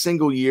every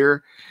single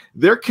year,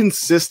 they're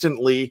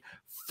consistently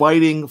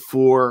fighting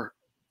for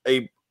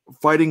a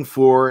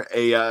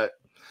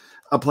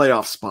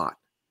playoff spot.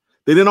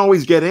 They didn't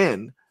always get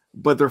in,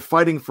 but they're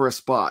fighting for a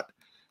spot.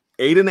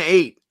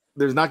 8-8.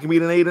 There's not going to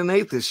be an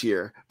 8-8 this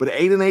year, but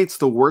 8-8 is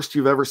the worst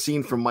you've ever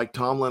seen from Mike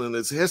Tomlin in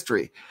his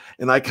history.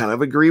 And I kind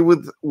of agree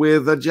with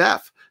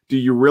Jeff. Do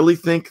you really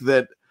think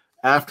that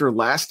after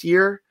last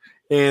year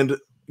and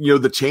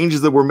the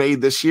changes that were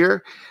made this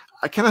year,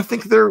 I kind of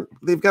think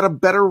they've got a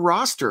better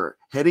roster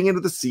heading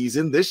into the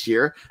season this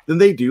year than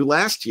they do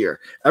last year.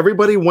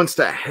 Everybody wants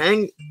to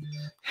hang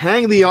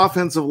the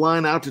offensive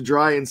line out to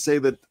dry and say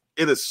that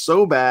it is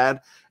so bad,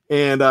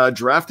 and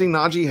drafting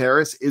Najee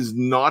Harris is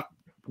not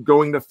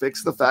going to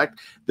fix the fact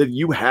that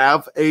you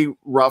have a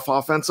rough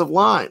offensive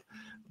line.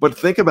 But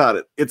think about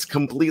it. It's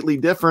completely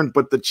different,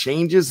 but the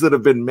changes that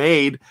have been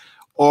made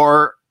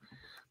are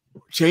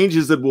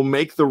changes that will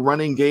make the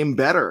running game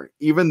better,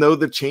 even though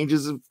the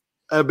changes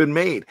have been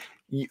made.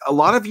 A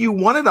lot of you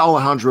wanted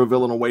Alejandro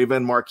Villanueva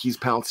and Marquise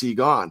Pouncey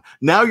gone.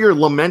 Now you're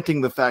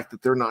lamenting the fact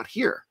that they're not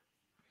here.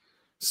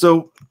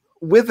 So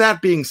with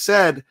that being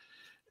said,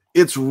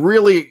 it's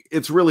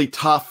really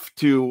tough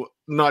to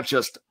not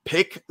just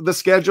pick the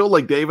schedule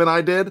like Dave and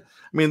I did. I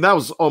mean, that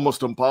was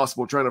almost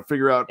impossible trying to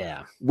figure out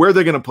where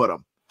they're going to put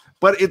them.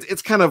 But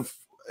it's kind of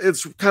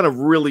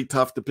really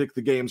tough to pick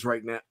the games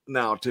right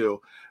now too,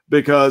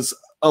 because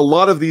a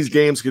lot of these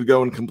games could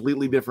go in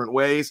completely different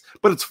ways,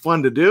 but it's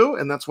fun to do,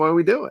 and that's why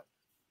we do it.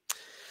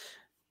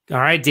 All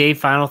right, Dave,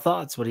 final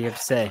thoughts. What do you have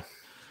to say?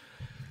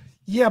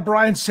 Yeah,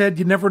 Brian said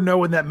you never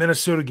know in that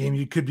Minnesota game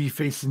you could be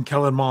facing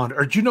Kellen Mond.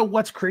 Or do you know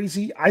what's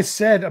crazy? I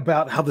said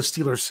about how the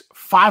Steelers,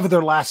 5 of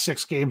their last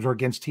 6 games were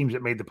against teams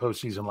that made the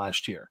postseason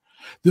last year.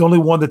 The only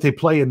one that they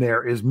play in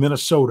there is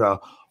Minnesota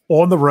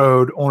on the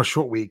road on a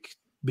short week,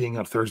 being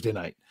on Thursday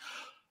night.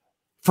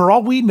 For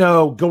all we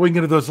know, going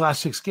into those last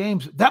 6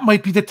 games, that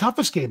might be the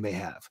toughest game they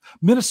have.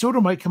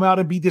 Minnesota might come out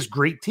and be this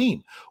great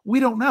team. We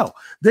don't know.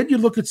 Then you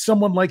look at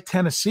someone like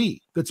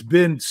Tennessee that's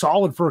been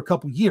solid for a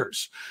couple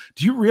years.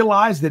 Do you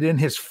realize that in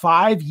his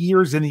 5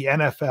 years in the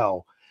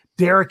NFL,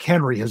 Derrick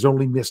Henry has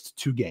only missed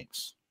 2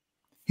 games?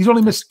 He's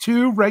only missed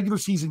 2 regular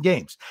season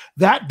games.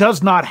 That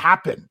does not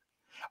happen.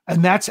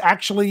 And that's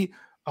actually,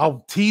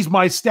 I'll tease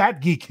my stat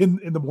geek in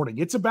the morning.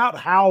 It's about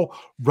how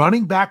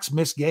running backs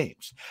miss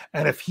games.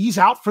 And if he's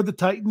out for the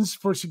Titans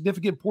for a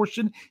significant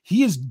portion,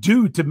 he is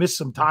due to miss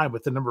some time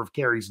with the number of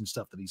carries and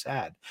stuff that he's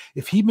had.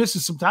 If he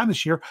misses some time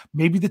this year,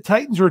 maybe the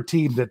Titans are a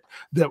team that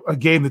a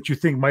game that you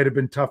think might have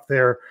been tough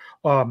there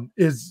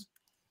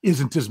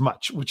isn't as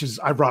much, which is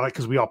ironic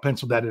because we all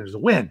penciled that in as a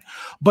win.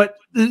 But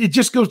it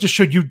just goes to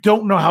show you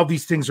don't know how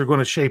these things are going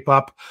to shape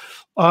up.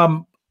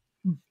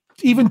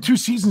 Even 2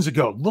 seasons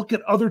ago, look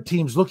at other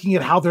teams looking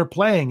at how they're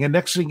playing. And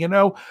next thing you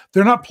know,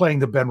 they're not playing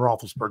the Ben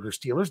Roethlisberger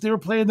Steelers. They were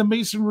playing the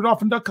Mason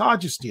Rudolph and Duck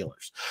Hodges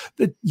Steelers.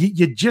 That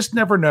you just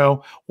never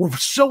know. We're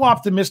so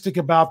optimistic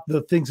about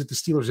the things that the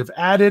Steelers have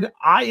added.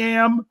 I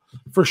am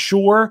for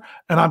sure.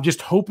 And I'm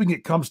just hoping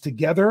it comes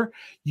together.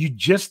 You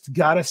just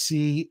got to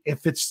see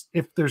if it's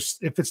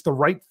the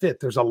right fit.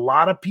 There's a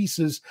lot of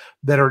pieces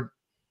that are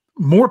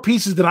more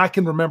pieces than I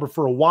can remember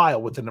for a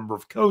while, with the number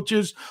of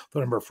coaches, the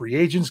number of free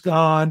agents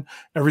gone,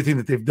 everything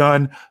that they've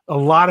done. A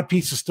lot of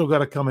pieces still got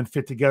to come and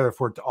fit together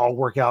for it to all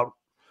work out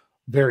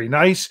very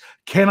nice.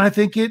 Do I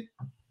think it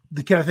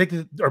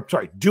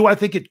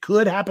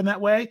could happen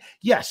that way?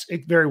 Yes,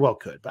 it very well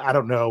could, but I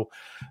don't know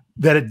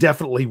that it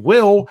definitely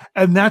will.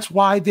 And that's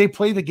why they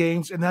play the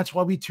games, and that's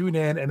why we tune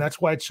in, and that's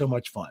why it's so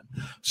much fun.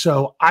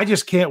 So I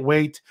just can't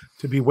wait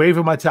to be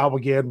waving my towel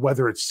again,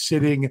 whether it's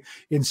sitting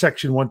in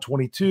section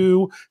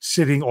 122,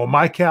 sitting on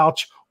my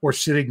couch, or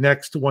sitting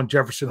next to one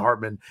Jefferson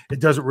Hartman.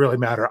 It doesn't really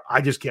matter. I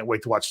just can't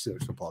wait to watch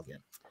Steelers football again.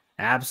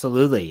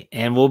 Absolutely.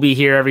 And we'll be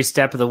here every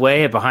step of the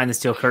way at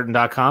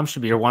BehindTheSteelCurtain.com.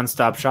 Should be your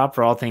one-stop shop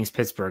for all things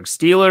Pittsburgh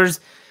Steelers.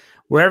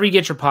 Wherever you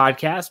get your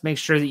podcast, make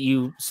sure that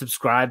you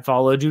subscribe,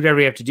 follow, do whatever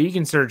you have to do. You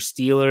can search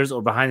Steelers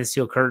or Behind the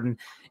Steel Curtain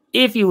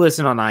if you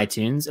listen on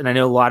iTunes, and I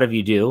know a lot of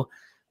you do.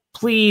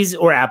 Please,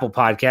 or Apple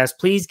Podcasts,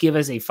 please give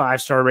us a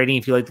 5-star rating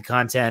if you like the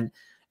content,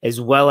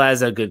 as well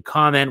as a good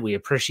comment. We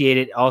appreciate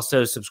it.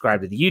 Also,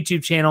 subscribe to the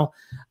YouTube channel.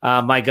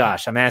 My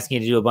gosh, I'm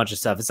asking you to do a bunch of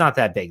stuff. It's not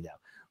that big, though.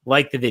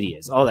 Like the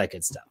videos, all that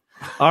good stuff.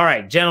 All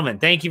right, gentlemen,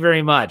 thank you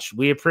very much.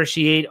 We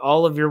appreciate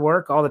all of your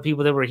work, all the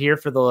people that were here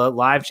for the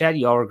live chat.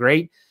 You all were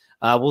great.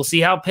 We'll see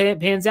how it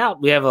pans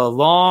out. We have a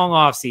long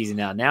off season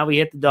now. Now we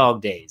hit the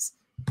dog days.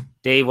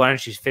 Dave, why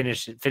don't you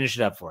finish it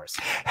up for us?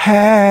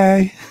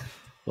 Hey.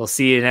 We'll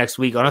see you next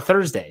week on a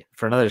Thursday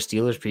for another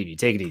Steelers preview.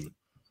 Take it easy.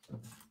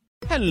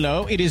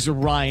 Hello, it is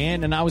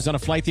Ryan, and I was on a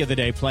flight the other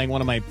day playing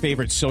one of my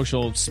favorite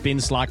social spin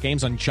slot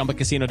games on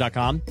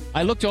ChumbaCasino.com.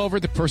 I looked over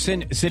at the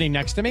person sitting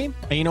next to me,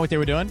 and you know what they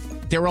were doing?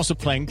 They were also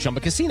playing Chumba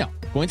Casino.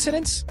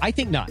 Coincidence? I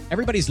think not.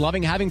 Everybody's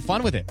loving having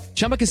fun with it.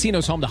 Chumba Casino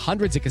is home to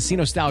hundreds of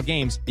casino-style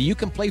games that you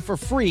can play for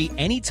free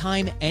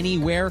anytime,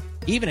 anywhere,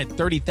 even at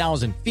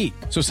 30,000 feet.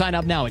 So sign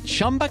up now at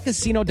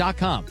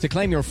ChumbaCasino.com to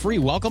claim your free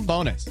welcome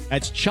bonus.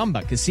 That's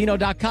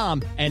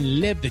ChumbaCasino.com and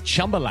live the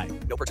Chumba life.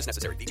 No purchase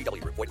necessary.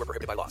 VGW Group. Void where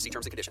prohibited by law. See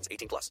terms and conditions.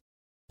 18+.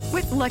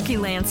 With Lucky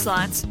Land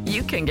Slots,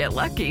 you can get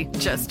lucky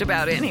just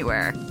about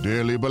anywhere.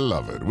 Dearly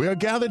beloved, we are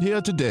gathered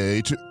here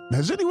today to...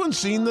 Has anyone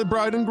seen the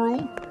bride and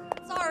groom?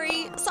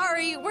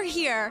 Sorry, we're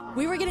here.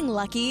 We were getting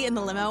lucky in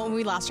the limo and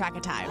we lost track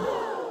of time.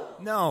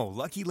 No,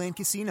 Lucky Land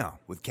Casino,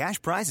 with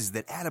cash prizes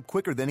that add up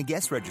quicker than a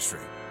guest registry.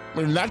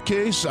 In that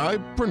case, I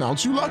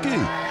pronounce you lucky.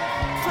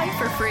 Play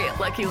for free at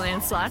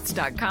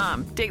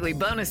LuckyLandSlots.com. Daily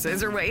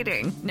bonuses are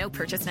waiting. No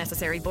purchase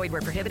necessary. Void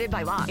where prohibited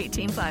by law.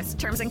 18+.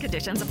 Terms and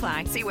conditions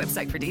apply. See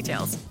website for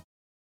details.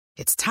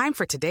 It's time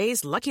for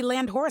today's Lucky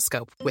Land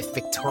horoscope with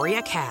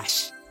Victoria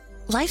Cash.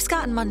 Life's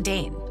gotten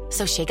mundane,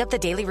 so shake up the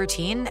daily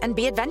routine and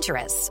be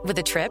adventurous with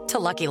a trip to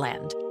Lucky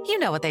Land. You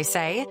know what they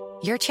say.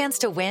 Your chance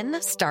to win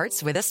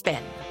starts with a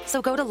spin.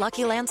 So go to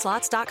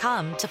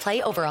LuckyLandSlots.com to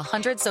play over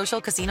 100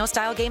 social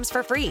casino-style games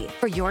for free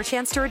for your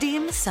chance to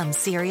redeem some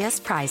serious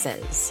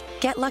prizes.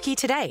 Get lucky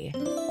today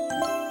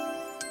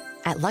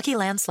at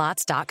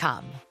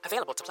LuckyLandSlots.com.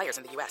 Available to players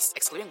in the U.S.,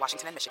 excluding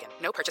Washington and Michigan.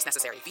 No purchase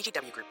necessary.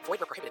 VGW Group. Void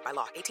where prohibited by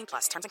law.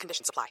 18+. Terms and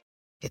conditions apply.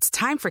 It's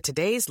time for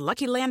today's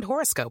Lucky Land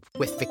horoscope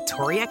with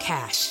Victoria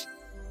Cash.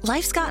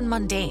 Life's gotten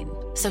mundane,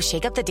 so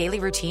shake up the daily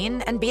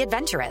routine and be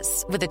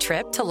adventurous with a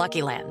trip to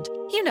Lucky Land.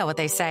 You know what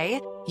they say.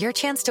 Your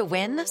chance to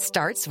win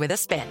starts with a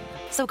spin.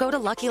 So go to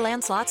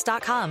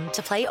LuckyLandSlots.com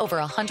to play over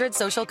 100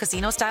 social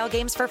casino-style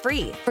games for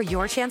free for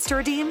your chance to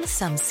redeem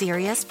some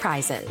serious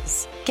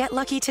prizes. Get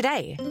lucky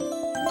today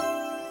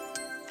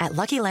at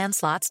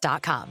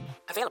LuckyLandSlots.com.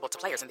 Available to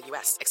players in the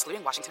U.S.,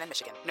 excluding Washington and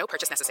Michigan. No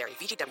purchase necessary.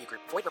 VGW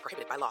Group. Void where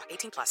prohibited by law.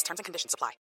 18+. Terms and conditions apply.